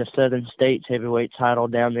regained the Southern States heavyweight title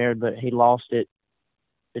down there, but he lost it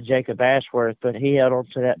to Jacob Ashworth, but he held on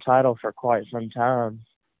to that title for quite some time.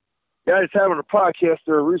 Yeah, I was having a podcast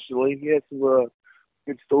there recently. He had some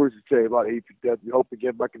good stories to tell you about APW. Hope to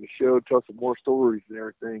get back in the show, tell some more stories and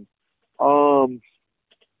everything.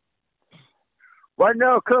 Right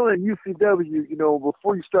now, currently in UCW, you know,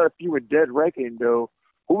 before you start viewing Dead Reckoning, though,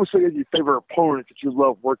 who was some of your favorite opponents that you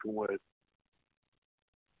love working with?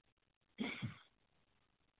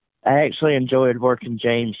 I actually enjoyed working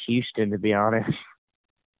James Houston, to be honest.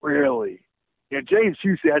 Really? Yeah, James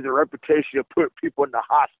Houston has a reputation of putting people in the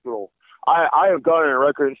hospital. I have gone on a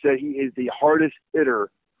record and said he is the hardest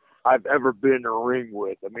hitter I've ever been in a ring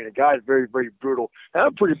with. I mean, the guy's very, very brutal. And I'm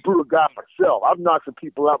a pretty brutal guy myself. I've knocked some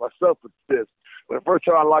people out myself with this. But the first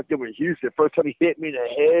time I locked him in Houston, the first time he hit me in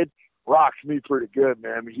the head, rocks me pretty good,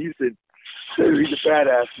 man. I mean, Houston, dude, he's a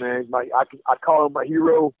badass, man. I call him my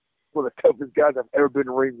hero. One of the toughest guys I've ever been in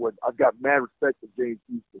a ring with. I've got mad respect for James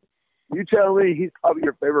Houston. You tell me he's probably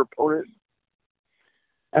your favorite opponent?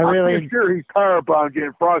 I'm pretty sure he's powerbound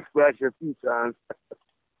getting frog splashed a few times.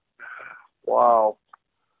 Wow.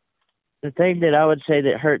 The thing that I would say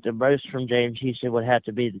that hurt the most from James Houston would have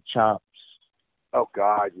to be the chops. Oh,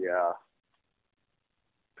 God, yeah.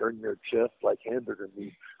 Turn your chest like hamburger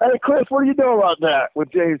meat. Hey, Chris, what do you know about that with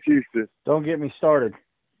James Houston? Don't get me started.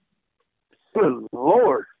 Good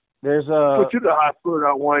Lord. There's put you to the hospital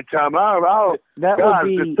that one time. That God, would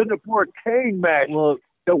be the Singapore Kane match. Look,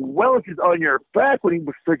 the welches on your back when he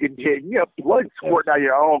was freaking hitting. You have blood squirting out of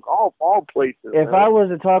your all places. If man. I was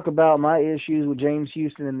to talk about my issues with James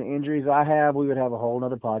Houston and the injuries I have, we would have a whole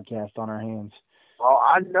other podcast on our hands. Oh,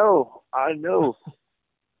 I know. I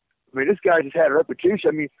mean, this guy just had a reputation.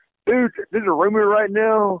 I mean, dude, there's a rumor right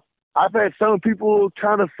now. I've had some people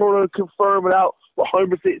trying to sort of confirm without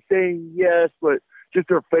 100% saying yes, but just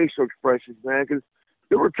their facial expressions, man. Because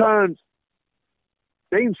there were times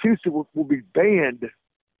James Houston will be banned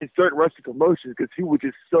in certain wrestling promotions because he was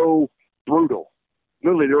just so brutal.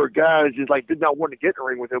 Literally, there were guys just like did not want to get in the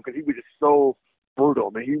ring with him because he was just so brutal.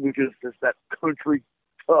 I mean, he was just that country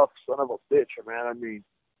tough son of a bitch, man. I mean,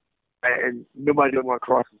 and nobody didn't want to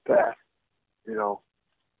cross his path, you know.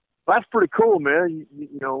 That's pretty cool, man.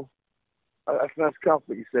 You know, that's a nice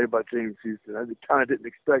compliment you say about James Houston. I kind of didn't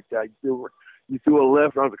expect that. You threw a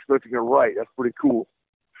left, and I was expecting a right. That's pretty cool.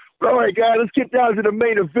 But all right, guys, let's get down to the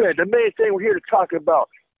main event. The main thing we're here to talk about,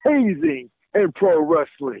 hazing in pro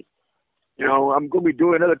wrestling. You know, I'm going to be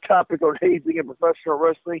doing another topic on hazing in professional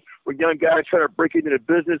wrestling with young guys trying to break into the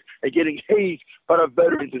business and getting hazed by the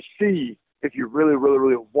veterans to see if you really, really,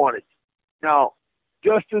 really want it. Now,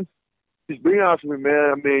 Justin, just be honest with me,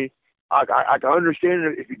 man. I mean, I can understand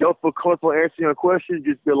it. If you don't feel comfortable answering a question,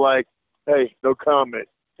 just be like, hey, no comment.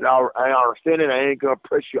 And I understand it. I ain't going to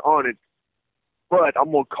press you on it. But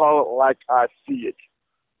I'm going to call it like I see it.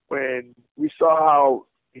 When we saw how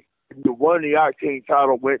the one of the Octane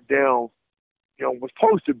title went down, you know, was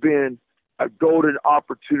supposed to have been a golden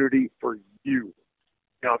opportunity for you. You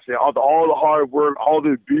know what I'm saying? All the hard work, all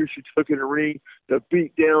the abuse you took in the ring, the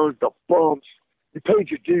beatdowns, the bumps. You paid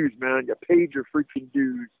your dues, man. You paid your freaking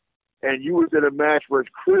dues. And you was in a match where it's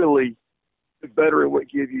clearly the veteran would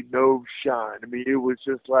give you no shine. I mean, it was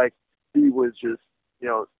just like he was just, you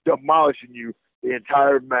know, demolishing you the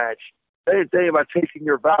entire match. Same thing about taking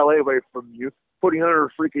your valet away from you, putting under a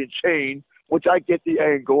freaking chain, which I get the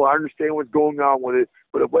angle. I understand what's going on with it.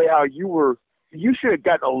 But the way how you were, you should have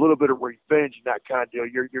gotten a little bit of revenge in that kind of deal.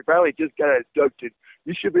 Your valet just got abducted.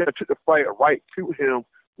 You should be able to take the fight right to him,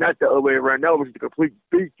 not the other way around. That was a complete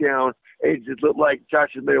beatdown. And it just looked like Josh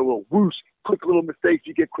had made a little whoosh, quick little mistakes.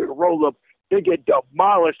 You get quick roll-up, They get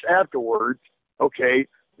demolished afterwards, okay?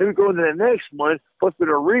 Then we go into the next month, plus with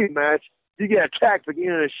a rematch, you get attacked at the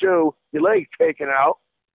end of the show, your legs taken out,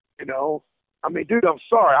 you know? I mean, dude, I'm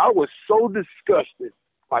sorry. I was so disgusted.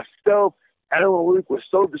 Myself, Alan Luke was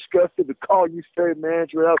so disgusted to call you state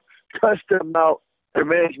management up, cuss them out. Their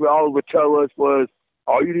management all would tell us was,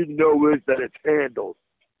 all you need to know is that it's handled.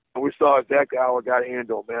 And we saw exactly how it got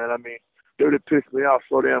handled, man. I mean, they would have pissed me off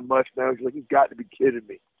so damn much, man. I was like, you've got to be kidding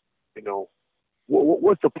me. You know,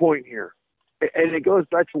 what's the point here? And it goes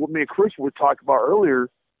back to what me and Chris were talking about earlier,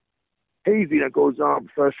 hazing that goes on in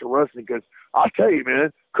professional wrestling. Because I'll tell you,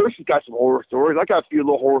 man, Chris has got some horror stories. I got a few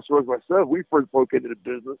little horror stories myself. We first broke into the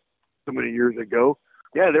business so many years ago.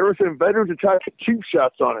 Yeah, there were some veterans that tried to take cheap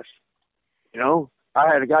shots on us. You know,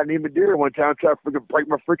 I had a guy named Madeira one time try to freaking break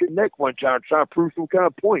my freaking neck one time, trying to prove some kind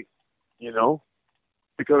of point. You know,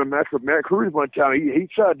 because I matched with Matt Cruz one time. He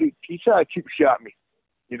tried to cheap shot me.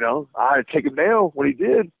 You know, I had to take him down when he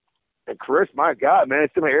did. And Chris, my God, man,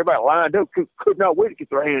 it seemed like everybody lined up, could not wait to get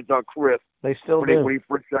their hands on Chris. They still do. When he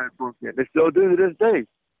first started broken. They still do to this day.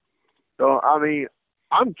 So, I mean,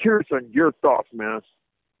 I'm curious on your thoughts, man.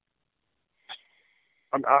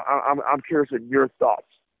 I'm curious on your thoughts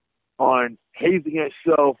on hazing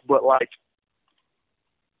itself, but like,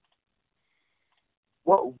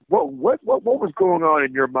 what was going on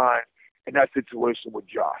in your mind in that situation with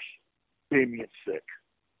Josh, Damian Sick?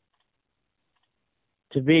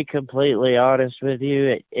 To be completely honest with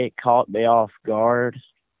you, it caught me off guard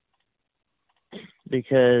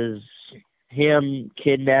because him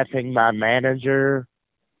kidnapping my manager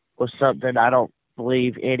was something I don't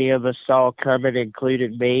believe any of us saw coming,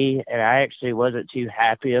 including me, and I actually wasn't too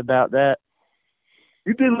happy about that.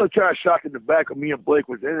 You did look kind of shocked in the back when me and Blake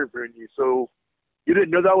was interviewing you, so you didn't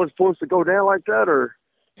know that was supposed to go down like that, or?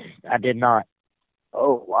 I did not.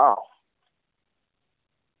 Oh, wow.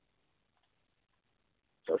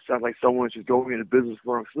 So it sounds like someone's just going into business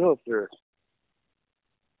for himself there.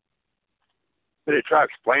 Did they try to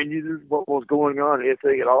explain to you what was going on,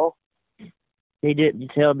 anything at all? He didn't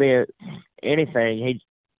tell me anything.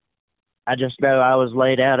 I just know I was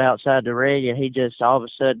laid out outside the ring, and he just all of a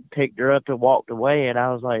sudden picked her up and walked away, and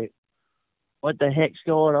I was like, what the heck's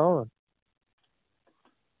going on?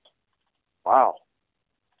 Wow.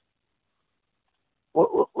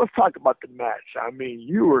 Well, let's talk about the match. I mean,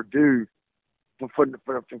 you were due from the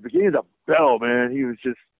beginning of the bell, man. He was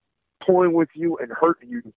just toying with you and hurting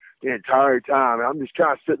you the entire time. And I'm just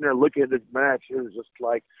kind of sitting there looking at this match. It was just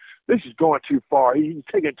like, this is going too far. He's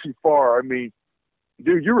taking it too far. I mean,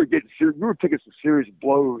 dude, you were taking some serious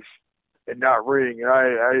blows in that ring.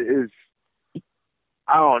 I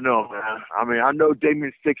don't know, man. I mean, I know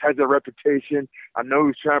Damian Sick has a reputation. I know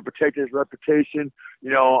he's trying to protect his reputation. You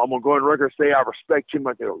know, I'm going to go on record and say I respect him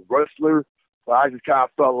like a wrestler, but I just kind of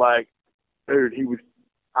felt like, dude, he was,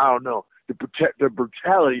 I don't know, the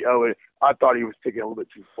brutality of it, I thought he was taking it a little bit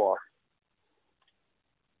too far.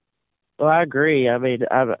 Well, I agree. I mean,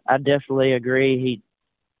 I definitely agree. He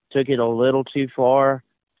took it a little too far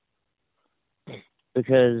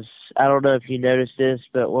because I don't know if you noticed this,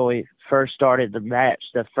 but when we first started the match,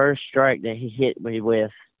 the first strike that he hit me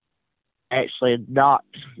with actually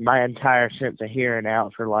knocked my entire sense of hearing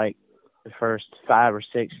out for like the first 5 or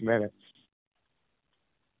 6 minutes.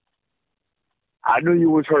 I knew you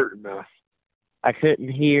was hurting, man. I couldn't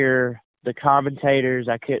hear the commentators.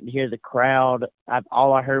 I couldn't hear the crowd.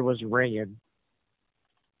 All I heard was ringing.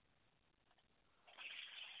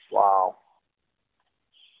 Wow.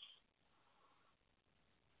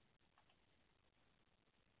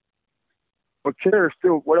 But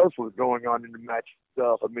still, what else was going on in the match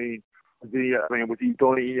itself? I mean, was he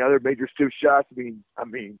throwing any other major stiff shots? I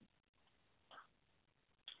mean.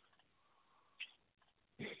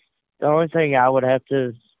 The only thing I would have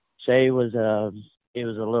to say was he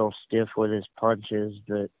was a little stiff with his punches,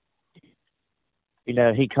 but you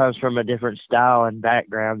know, he comes from a different style and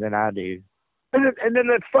background than I do. And then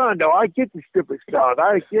that's fine though. I get the stiff styles.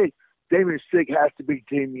 I get Damian Sick has to be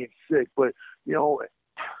Damian Sick, but you know,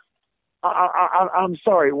 I'm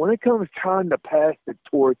sorry. When it comes time to pass the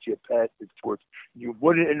torch, you pass the torch. You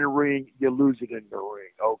win it in the ring, you lose it in the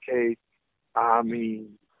ring. Okay. I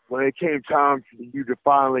mean, when it came time for you to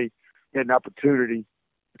finally get an opportunity to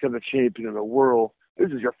become the champion of the world,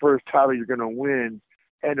 this is your first title you're going to win.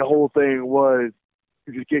 And the whole thing was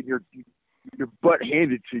you're just getting your butt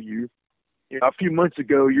handed to you. You know, a few months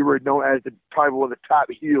ago, you were known as probably one of the top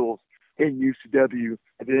heels in UCW.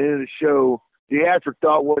 At the end of the show, the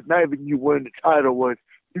afterthought was not even you winning the title, was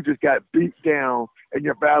you just got beat down and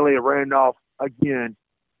your valet ran off again,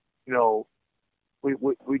 you know,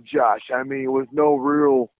 with Josh. I mean, it was no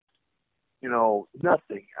real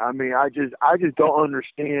Nothing. I mean, I just don't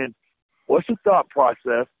understand what's the thought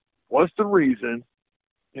process, what's the reason,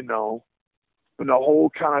 in the whole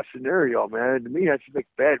kind of scenario, man. To me, that just makes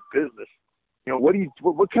bad business.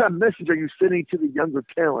 What kind of message are you sending to the younger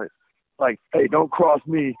talent? Like, hey, don't cross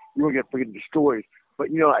me, you're gonna get freaking destroyed. But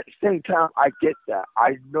at the same time, I get that.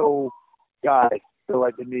 I know guys feel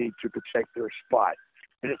like they need to protect their spot,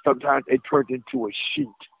 and sometimes it turns into a shoot.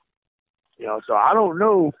 So I don't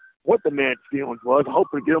know what the man's feelings was. I'm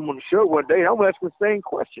hoping to get him on the show one day. I'm gonna ask him the same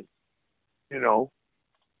question. And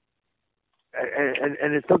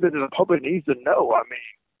it's something that the public needs to know. I mean,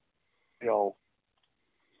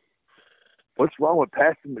 what's wrong with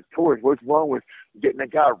passing the torch? What's wrong with getting a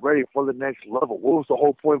guy ready for the next level? What was the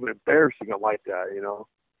whole point of embarrassing him like that,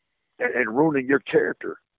 and ruining your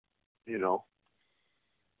character, Go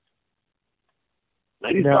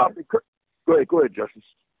ahead, Justice.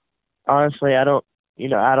 Honestly, I don't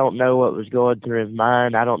know what was going through his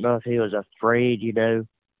mind. I don't know if he was afraid,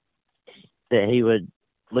 that he would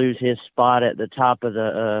lose his spot at the top of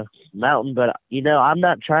the mountain. But, I'm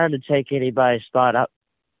not trying to take anybody's spot.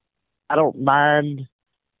 I don't mind,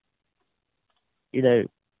 I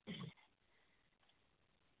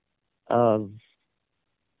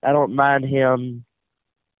don't mind him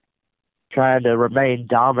trying to remain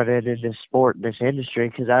dominant in this sport, in this industry,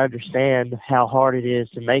 because I understand how hard it is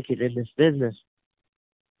to make it in this business.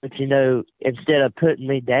 But, instead of putting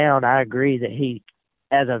me down, I agree that he,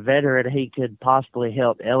 as a veteran, he could possibly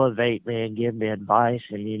help elevate me and give me advice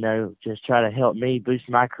and, just try to help me boost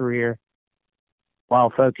my career while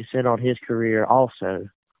focusing on his career also.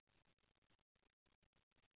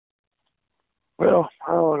 Well,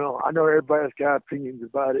 I don't know. I know everybody's got opinions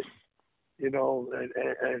about it,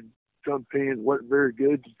 and some opinions weren't very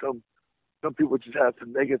good. Some people just have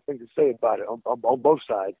some negative things to say about it on both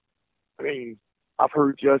sides. I mean, I've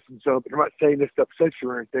heard Justin, so I'm not saying this stuff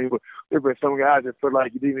sexual or anything, but there have been some guys that feel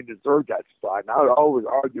like you didn't even deserve that spot. And I would always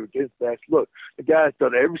argue against that. Look, the guy's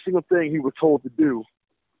done every single thing he was told to do.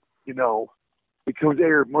 He comes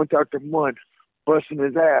there month after month, busting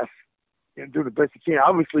his ass and doing the best he can.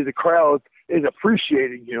 Obviously, the crowd is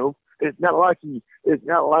appreciating him. It's not like he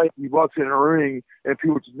walks in a ring and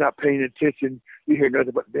people just not paying attention. You hear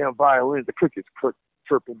nothing but damn violins, the crickets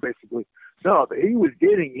chirping, basically. No, but he was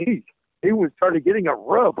getting heat. He was started getting a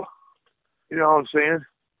rub. You know what I'm saying?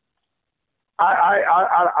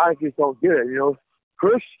 I just don't get it.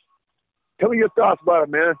 Chris, tell me your thoughts about it,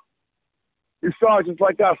 man. You saw it just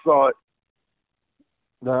like I saw it.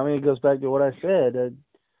 No, I mean, it goes back to what I said.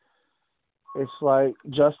 It's like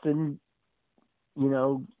Justin,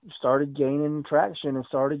 started gaining traction and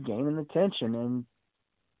started gaining attention. And,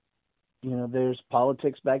 there's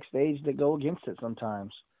politics backstage that go against it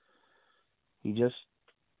sometimes. He's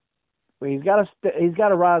got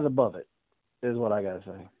to rise above it, is what I got to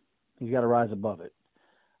say. He's got to rise above it.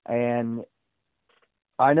 And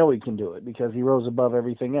I know he can do it because he rose above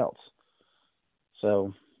everything else.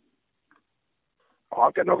 So. Oh,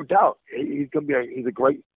 I've got no doubt. He's going to be he's a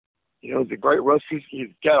great wrestler. He's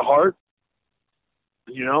got a heart.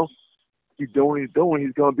 He's doing what he's doing.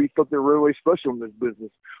 He's going to be something really special in this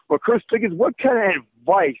business. But Chris Pickens, what kind of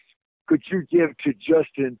advice could you give to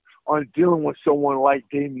Justin on dealing with someone like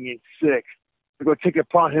Damian Six? He's going to take it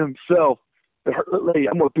upon himself. Hey,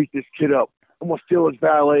 I'm going to beat this kid up. I'm going to steal his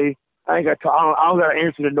valet. I don't got to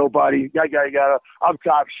answer to nobody. I'm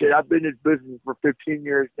top shit. I've been in this business for 15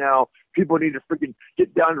 years now. People need to freaking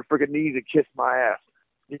get down to freaking knees and kiss my ass.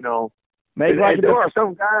 There are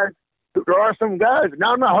some guys.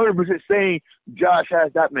 Now, I'm not 100% saying Josh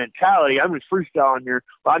has that mentality. I'm just freestyling here.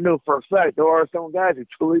 But I know for a fact there are some guys who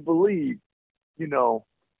truly believe, you got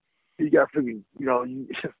freaking,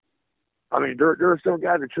 I mean, there are some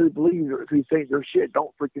guys that truly believe who think their shit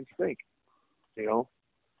don't freaking stink, So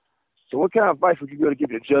what kind of advice would you be able to give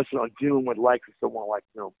to Justin on dealing with someone like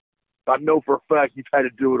him? I know for a fact you've had to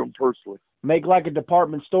deal with him personally. Make like a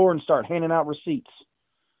department store and start handing out receipts.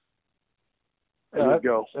 There you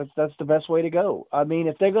go. That's the best way to go. I mean,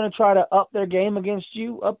 if they're going to try to up their game against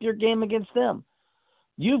you, up your game against them.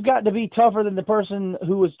 You've got to be tougher than the person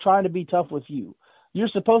who is trying to be tough with you. You're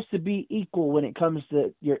supposed to be equal when it comes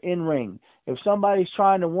to your in-ring. If somebody's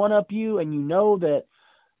trying to one-up you and you know that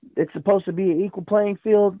it's supposed to be an equal playing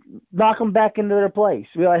field, knock them back into their place.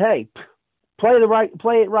 Be like, hey, play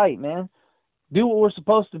it right, man. Do what we're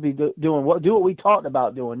supposed to be doing. Do what we talked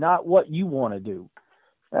about doing, not what you want to do.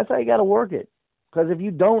 That's how you got to work it. Because if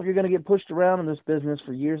you don't, you're going to get pushed around in this business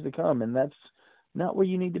for years to come, and that's not where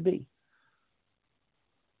you need to be.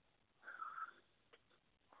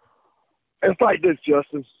 It's like this,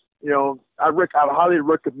 Justice. I highly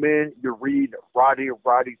recommend you read Roddy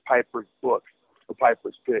Piper's book, The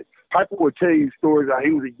Piper's Pit. Piper would tell you stories how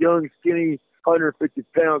he was a young, skinny,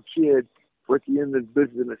 150-pound kid working in this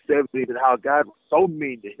business in the 70s, and how God was so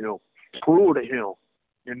mean to him, cruel to him.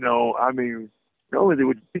 You know, I mean, not only they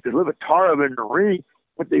would deliver tar of in the ring,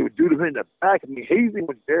 what they would do to him in the back. I mean, hazing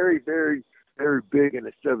was very, very, very big in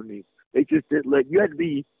the 70s. They just didn't let you had to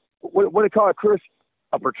be what do they call it, Chris?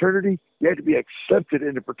 A fraternity. You had to be accepted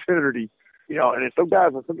in the fraternity, you know. And if some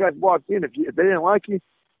guys walked in, if they didn't like you,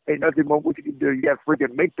 ain't nothing more what you can do. You got to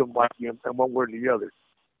freaking make them like you, and one word or the other,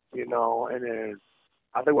 you know. And then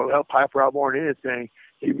I think what helped Piper out more than anything,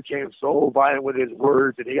 he became so violent with his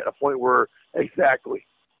words that he got a point where, exactly,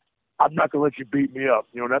 I'm not gonna let you beat me up.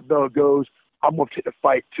 You know, that bell goes, I'm gonna take the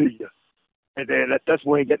fight to you. And then that's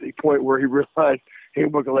when he got to the point where he realized he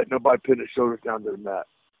wasn't gonna let nobody pin his shoulders down to the mat.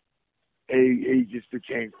 He just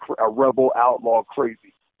became a rebel, outlaw,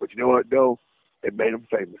 crazy. But you know what, though? It made him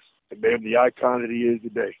famous. It made him the icon that he is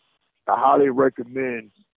today. I highly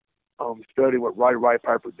recommend studying what Roddy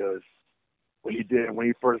Piper does, what he did when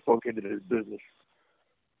he first broke into this business.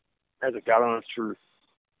 As a God honest truth.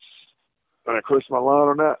 Can I cross my line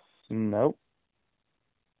on that? Nope.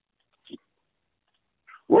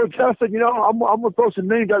 Well, Justin, you know, I'm going to throw some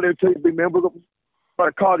names out there to you, big man. We're going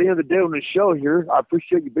to call the end of the day on the show here. I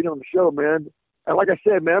appreciate you being on the show, man. And like I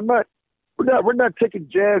said, man, we're not taking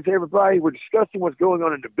jabs at everybody. We're discussing what's going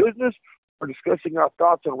on in the business. We're discussing our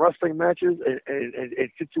thoughts on wrestling matches and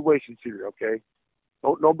situations here, okay?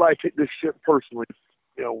 Don't nobody take this shit personally.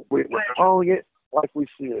 You know, we're calling it like we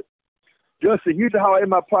see it. Justin, you know how I end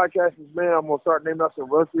my podcast is, man. I'm going to start naming out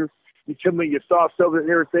some wrestlers. You tell me your thoughts of it and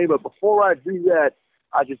everything. But before I do that,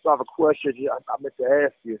 I just have a question I meant to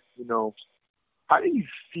ask you. You know, how do you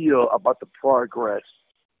feel about the progress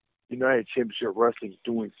United Championship Wrestling is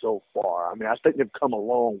doing so far? I mean, I think they've come a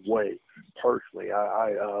long way, personally.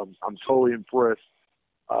 I'm totally impressed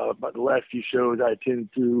by the last few shows I attended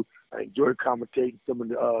to. I enjoy commentating some of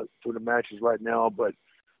the matches right now. But,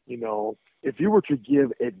 you know, if you were to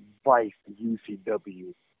give advice to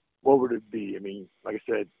UCW, what would it be? I mean, like I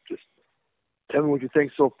said, just tell me what you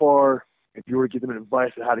think so far. If you were to give them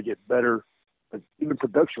advice on how to get better, even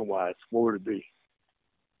production-wise, what would it be?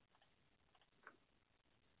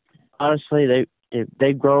 Honestly,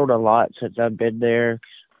 they've grown a lot since I've been there.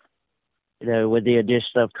 You know, with the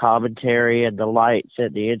addition of commentary and the lights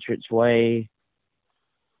at the entranceway.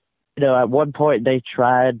 You know, at one point they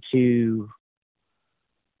tried to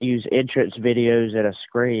use entrance videos at a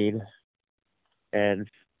screen, and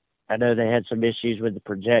I know they had some issues with the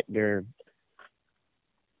projector.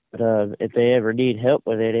 But if they ever need help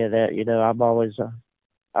with any of that, you know, I'm always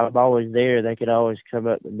there. They could always come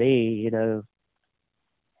up to me. You know,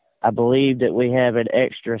 I believe that we have an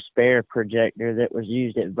extra spare projector that was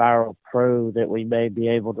used at Viral Pro that we may be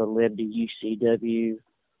able to lend to UCW,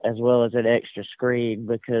 as well as an extra screen,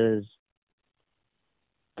 because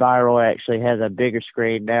Viral actually has a bigger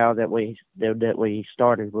screen now that we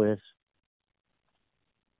started with.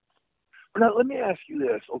 Now, let me ask you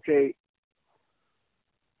this, okay?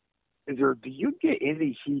 Do you get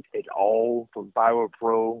any heat at all from Viral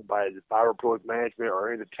Pro, by the Viral Pro management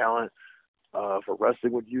or any of the talent for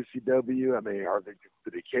wrestling with UCW? I mean,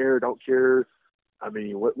 do they care, don't care? I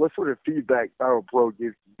mean, what sort of feedback Viral Pro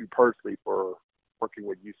gives you personally for working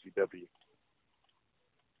with UCW?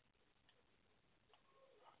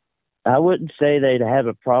 I wouldn't say they'd have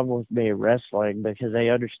a problem with me wrestling, because they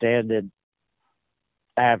understand that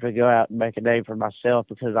I have to go out and make a name for myself,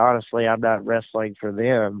 because honestly, I'm not wrestling for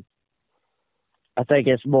them. I think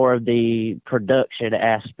it's more of the production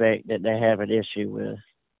aspect that they have an issue with.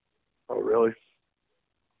 Oh, really?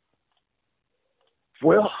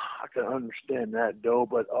 Well, I can understand that, though,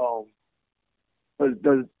 but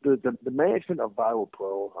the management of Viral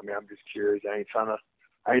Pro, I mean, I'm just curious. I ain't trying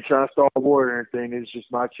to start a war or anything. It's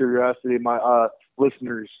just my curiosity, my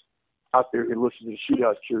listeners out there who listen to the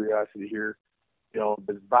Shootout's curiosity here. You know,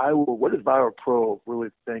 what does Viral Pro really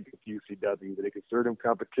think of UCW? Do they consider them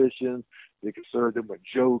competition? Do they consider them a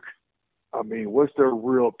joke? I mean, what's their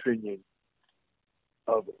real opinion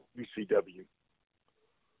of UCW?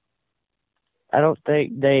 I don't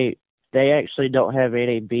think they actually don't have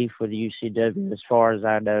any beef with UCW, as far as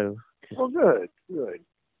I know. Oh, good. You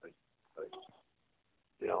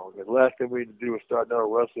know, the last thing we need to do is start another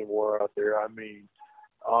wrestling war out there. I mean,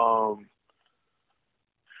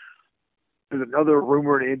 there's another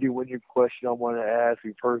rumor in Indy winning question I want to ask.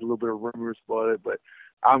 We've heard a little bit of rumors about it, but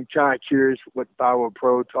I'm kind of curious what Viral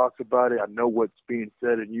Pro talks about it. I know what's being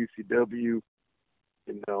said in UCW.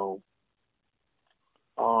 You know,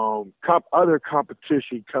 other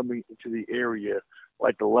competition coming into the area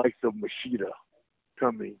like the likes of Machida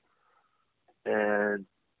coming. And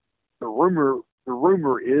the rumor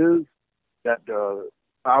is that the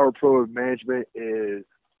Power Pro management is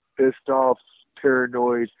pissed off,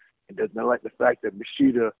 paranoid, and does not like the fact that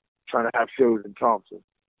Machida trying to have shows in Thompson.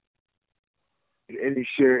 Any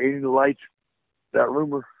light that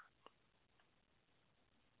rumor?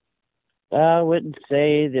 I wouldn't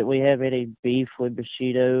say that we have any beef with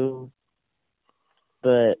Bushido,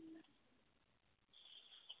 but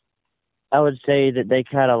I would say that they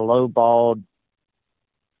kind of lowballed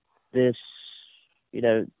this,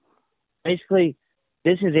 basically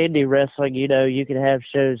this is indie wrestling, you can have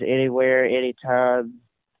shows anywhere, anytime,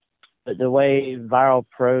 but the way Viral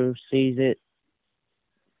Pro sees it,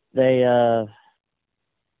 they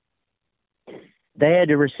had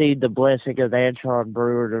to receive the blessing of Antron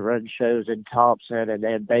Brewer to run shows in Thompson, and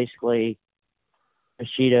then basically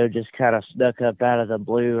Bushido just kind of snuck up out of the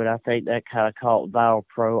blue, and I think that kind of caught Viral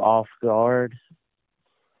Pro off guard.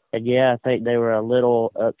 And yeah, I think they were a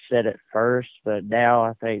little upset at first, but now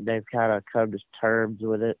I think they've kind of come to terms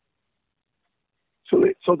with it.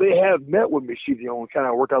 So they have met with Bushido and kind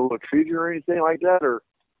of worked out a little treaty or anything like that, or?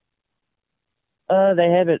 They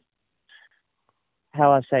haven't,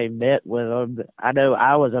 met with them. I know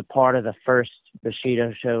I was a part of the first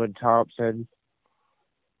Bushido show in Thompson.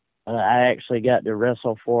 I actually got to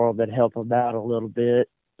wrestle for them and help them out a little bit,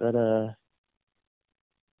 but I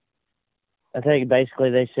think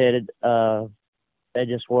basically they said they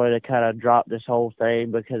just wanted to kind of drop this whole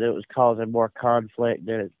thing because it was causing more conflict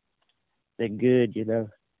than good, Does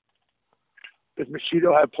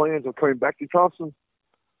Bushido have plans on coming back to Thompson?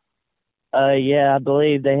 Yeah, I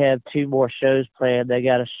believe they have 2 more shows planned. They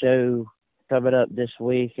got a show coming up this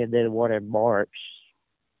week and then one in March.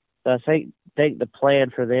 So I think the plan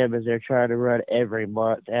for them is they're trying to run every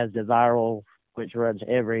month as the Viral, which runs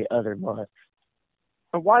every other month.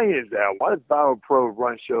 And why is that? Why does Viral Pro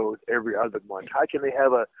run shows every other month? How can they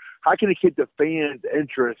keep the fans'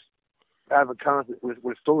 interest having content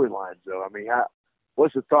with storylines though? I mean,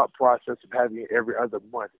 what's the thought process of having it every other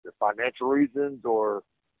month? Is it financial reasons or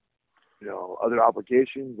other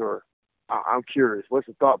obligations, or I'm curious. What's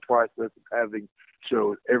the thought process of having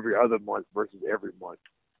shows every other month versus every month?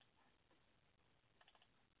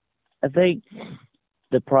 I think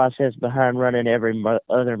the process behind running every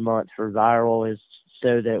other month for Viral is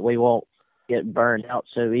so that we won't get burned out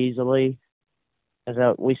so easily. As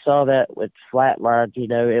we saw that with Flatline,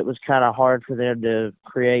 it was kind of hard for them to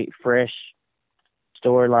create fresh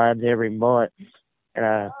storylines every month.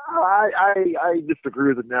 I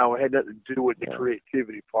disagree with it now. It had nothing to do with the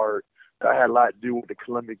creativity part. That had a lot to do with the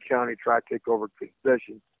Columbia County trying to take over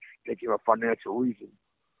concessions, thinking of financial reasons.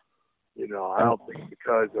 I don't think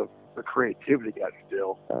because of the creativity got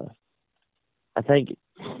still. I think,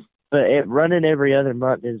 but running every other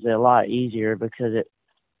month is a lot easier because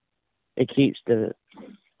it keeps the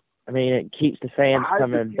fans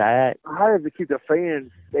coming back. How does it keep the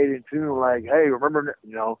fans staying in tune? Like, hey, remember,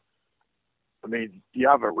 I mean, do you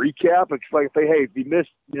have a recap? It's like, hey, if you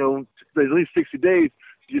missed, at least 60 days,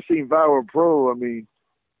 you've seen Viral Pro. I mean,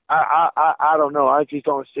 I don't know. I just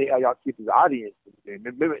don't see how y'all keep the audience.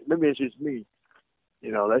 Maybe it's just me.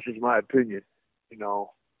 That's just my opinion. I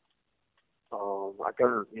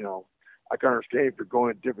can understand if you're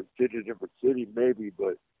going to different city, maybe,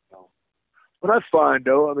 but that's fine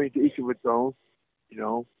though. I mean, to each of its own.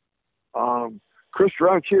 Christopher,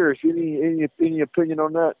 I'm curious. Any opinion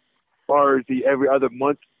on that? As far as the every other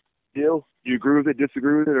month deal, do you agree with it,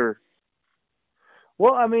 disagree with it, or?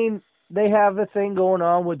 Well, I mean, they have a thing going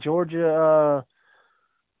on with Georgia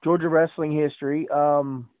wrestling history,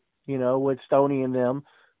 with Stoney and them,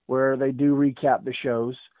 where they do recap the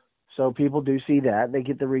shows. So people do see that. They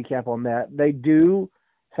get the recap on that. They do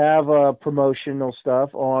have promotional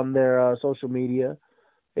stuff on their social media.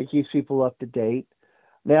 It keeps people up to date.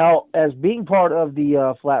 Now, as being part of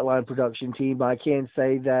the Flatline production team, I can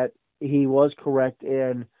say that he was correct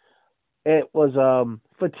in it was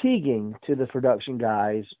fatiguing to the production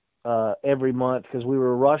guys every month because we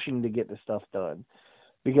were rushing to get the stuff done.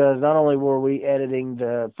 Because not only were we editing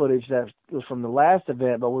the footage that was from the last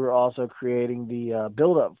event, but we were also creating the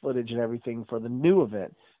build-up footage and everything for the new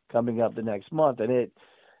event coming up the next month. And it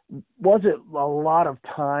wasn't a lot of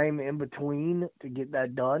time in between to get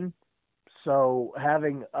that done. So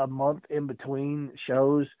having a month in between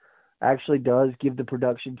shows actually does give the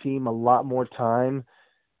production team a lot more time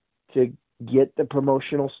to get the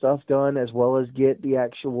promotional stuff done as well as get the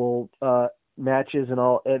actual matches and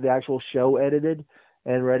all the actual show edited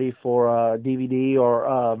and ready for DVD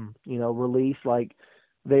or release. Like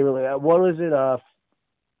they really, what is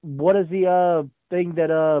the thing that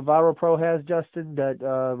Viral Pro has, Justin,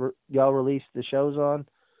 that y'all released the shows on?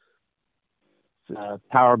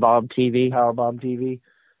 Powerbomb TV. Powerbomb TV.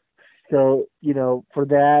 So, for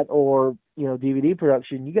that or, DVD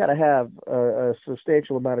production, you got to have a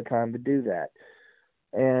substantial amount of time to do that.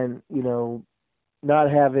 And,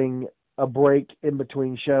 not having a break in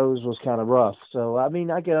between shows was kind of rough. So, I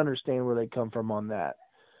mean, I can understand where they come from on that.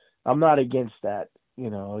 I'm not against that.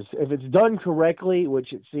 If it's done correctly,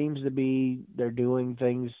 which it seems to be, they're doing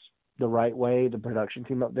things the right way, the production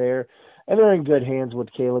team up there, and they're in good hands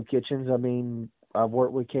with Caleb Kitchens. I mean, I've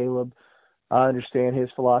worked with Caleb. I understand his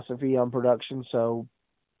philosophy on production. So,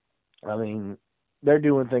 I mean, they're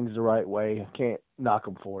doing things the right way. I can't knock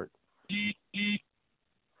them for it.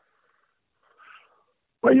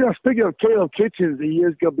 Well, speaking of Caleb Kitchens, he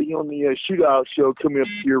is going to be on the Shootout show coming up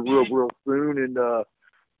here real soon. And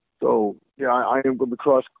so, I am going to be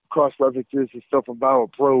cross-referencing this and stuff from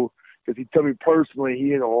Viral Pro, because he told me personally he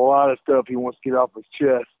has a lot of stuff he wants to get off his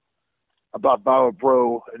chest about Viral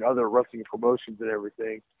Pro and other wrestling promotions and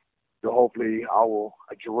everything. So hopefully I will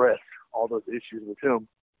address all those issues with him.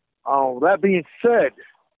 That being said,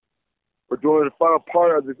 we're doing the final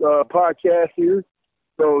part of the podcast here.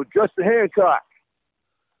 So Justin Hancock,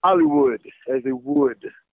 Hollywood, as they would.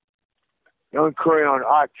 Young Crayon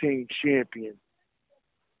Octane Champion.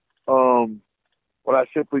 What I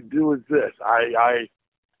simply do is this. I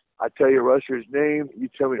tell you a wrestler's name. You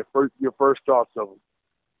tell me your first thoughts of him.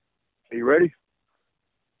 Are you ready?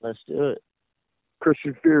 Let's do it.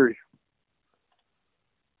 Christian Fury.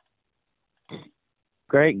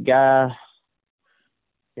 Great guy.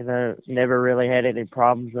 Never really had any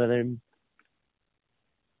problems with him.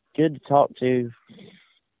 Good to talk to.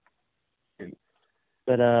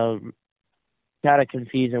 But kind of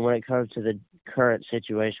confusing when it comes to the current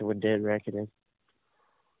situation with Dead Reckoning.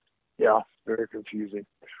 Yeah, very confusing.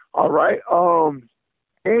 All right.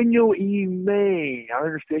 Daniel E. Main. I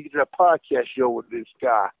understand you did a podcast show with this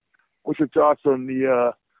guy. What's your thoughts on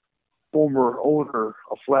the former owner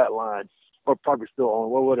of Flatline? Or probably still owner,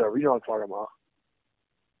 well, whatever. You know what I'm talking about.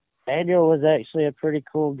 Daniel was actually a pretty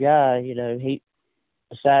cool guy.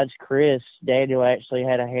 Besides Chris, Daniel actually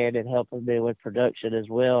had a hand in helping me with production as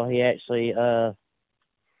well. He actually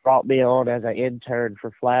brought me on as an intern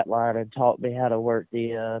for Flatline and taught me how to work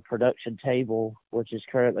the production table, which is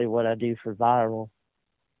currently what I do for Viral.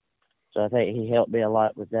 So I think he helped me a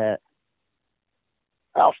lot with that.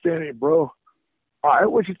 Outstanding, bro. All right,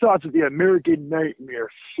 what's your thoughts of the American Nightmare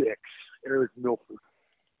 6, Eric Milford?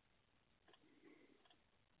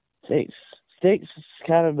 Six is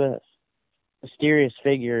kind of a mysterious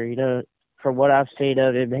figure. From what I've seen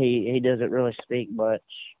of him, he doesn't really speak much.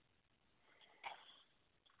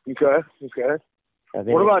 Okay.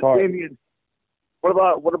 What about Damien?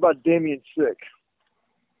 What about Damien Sick?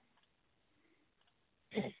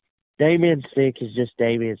 Damien Sick is just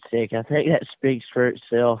Damien Sick. I think that speaks for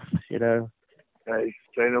itself. Hey,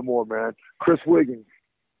 say no more, man. Chris Wiggins.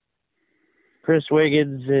 Chris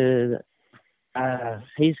Wiggins,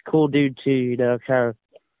 he's a cool dude too.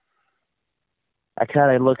 I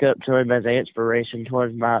kind of look up to him as an inspiration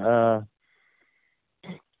towards my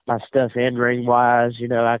my stuff in ring wise.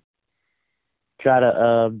 I try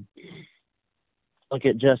to look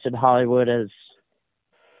at Justin Hollywood as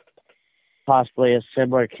possibly a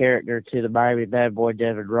similar character to the Miami Bad Boy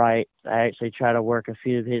Devin Wright. I actually try to work a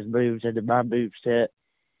few of his moves into my move set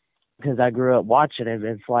because I grew up watching him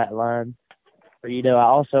in Flatline. But, I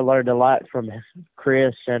also learned a lot from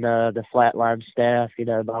Chris and the Flatline staff,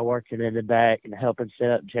 by working in the back and helping set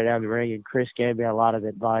up and tear down the ring. And Chris gave me a lot of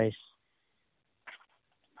advice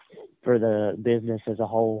for the business as a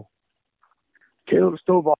whole. Caleb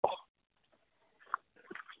Stovall.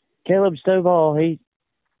 Caleb Stovall,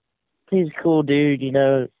 he's a cool dude.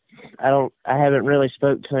 I haven't really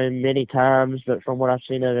spoke to him many times, but from what I've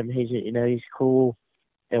seen of him, he's cool.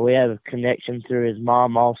 And we have a connection through his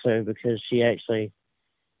mom also because she actually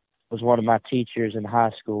was one of my teachers in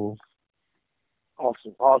high school.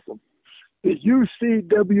 Awesome. The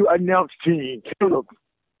UCW announced team, Caleb,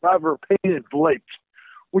 Robert, Payne, and Blake.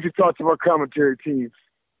 What's your thoughts of our commentary team?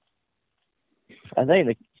 I think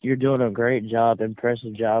that you're doing a great job,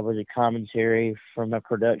 impressive job with the commentary from a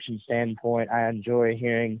production standpoint. I enjoy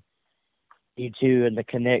hearing you two and the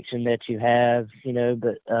connection that you have,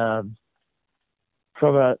 but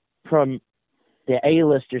from the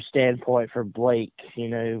A-lister standpoint for Blake,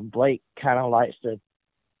 Blake kind of likes to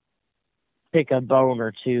pick a bone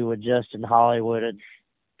or two with Justin Hollywood and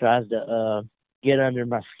tries to get under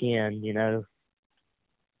my skin,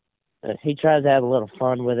 he tries to have a little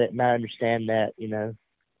fun with it, and I understand that,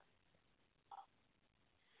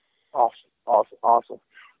 Awesome.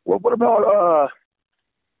 Well, what about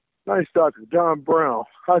Nice doctor, Don Brown.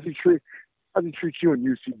 How's he treat you in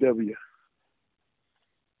UCW? As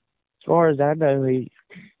far as I know, he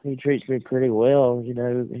treats me pretty well.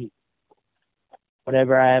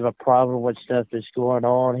 Whenever I have a problem with stuff that's going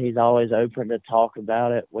on, he's always open to talk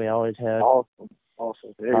about it. We always have awesome.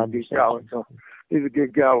 He's a good guy. He's a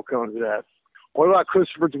good guy when it comes to that. What about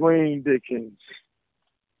Christopher Dwayne Dickens?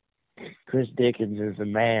 Chris Dickens is a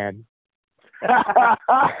man.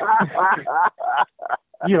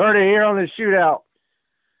 You heard it here on the Shootout.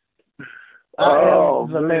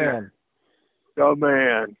 The man. The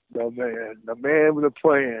man with a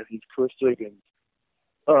plan. He's Chris Dickens.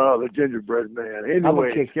 The gingerbread man. Anyway. I'm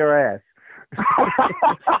going to kick your ass.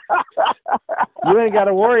 You ain't got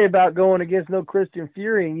to worry about going against no Christian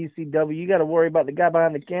Fury in UCW. You got to worry about the guy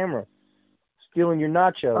behind the camera stealing your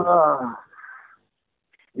nachos.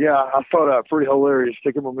 Yeah, I saw that. Pretty hilarious.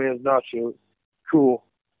 Taking my man's nachos. Cool.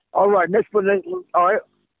 All right, next one. All right,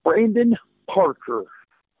 Brandon Parker.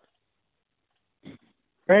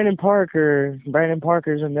 Brandon Parker's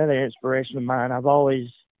another inspiration of mine. I've always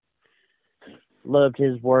loved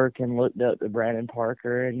his work and looked up to Brandon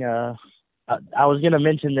Parker. And I was going to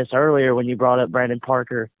mention this earlier when you brought up Brandon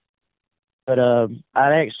Parker, but I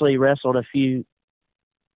actually wrestled a few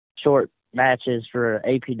short matches for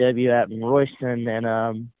APW out in Royston,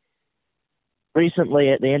 and recently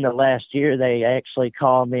at the end of last year, they actually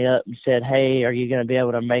called me up and said, "Hey, are you going to be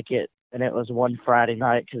able to make it?" And it was one Friday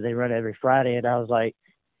night because they run every Friday, and I was like,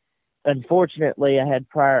 unfortunately, I had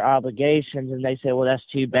prior obligations, and they said, "Well, that's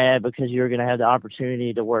too bad because you're going to have the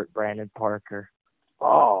opportunity to work Brandon Parker."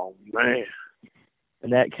 Oh, man.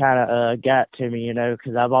 And that kind of got to me,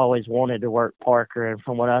 because I've always wanted to work Parker, and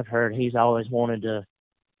from what I've heard, he's always wanted to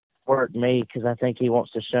work me because I think he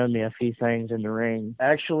wants to show me a few things in the ring.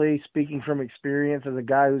 Actually, speaking from experience as a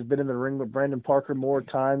guy who's been in the ring with Brandon Parker more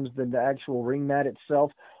times than the actual ring mat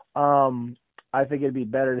itself, I think it'd be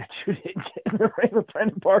better that you didn't get in the ring with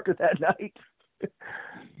Brandon Parker that night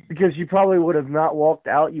because you probably would have not walked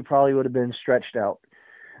out. You probably would have been stretched out.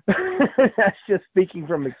 That's just speaking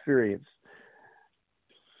from experience.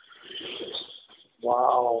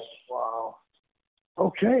 Wow.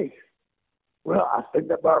 Okay. Well, I think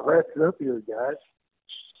that about wraps it up here, guys.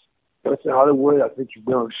 That's in Hollywood. I think you've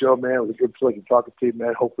been on the show, man. It was a good pleasure talking to you,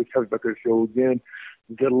 man. Hopefully coming back to the show again.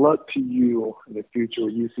 Good luck to you in the future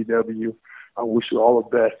with UCW. I wish you all the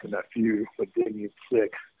best in that feud with Damian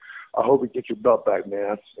Sick. I hope you get your belt back,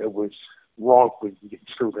 man. It was wrong for you to get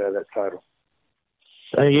screwed out of that title.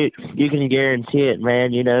 So you can guarantee it,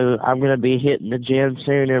 man. I'm going to be hitting the gym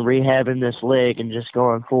soon and rehabbing this leg and just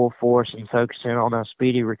going full force and focusing on a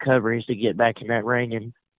speedy recoveries to get back in that ring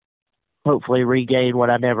and hopefully regain what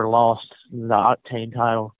I never lost, the Octane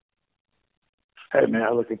title. Hey, man,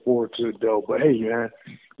 I'm looking forward to it, though. But, hey, man,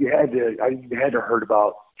 you had to heard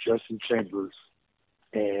about Justin Chambers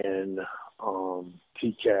and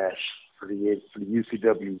T-Cash for the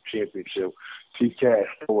UCW championship. T-Cash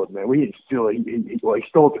stole it, man. We didn't steal it. He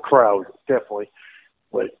stole the crowd, definitely.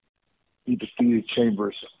 But he defeated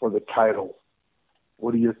Chambers for the title.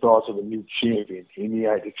 What are your thoughts on the new champion? Any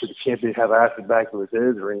idea? Should the champion have asked him back of his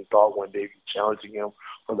head, or any thought one day of challenging him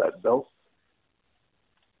for that belt?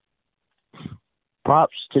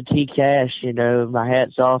 Props to T-Cash, my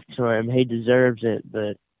hat's off to him. He deserves it.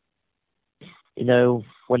 But,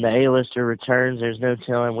 when the A-lister returns, there's no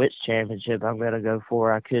telling which championship I'm going to go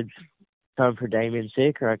for. I could come for Damian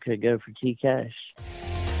Sick, or I could go for T-Cash.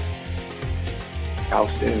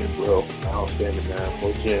 Outstanding, bro. Outstanding, man.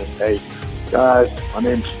 Well, again, hey, guys, my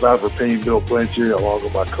name is Survivor Pain Bill Blanchard, along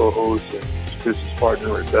with my co-host and business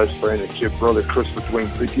partner and best friend and kid brother, Christopher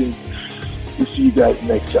Dwayne Dickens. We'll see you guys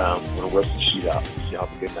next time on the Western Shootout. Y'all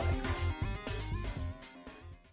have a good night.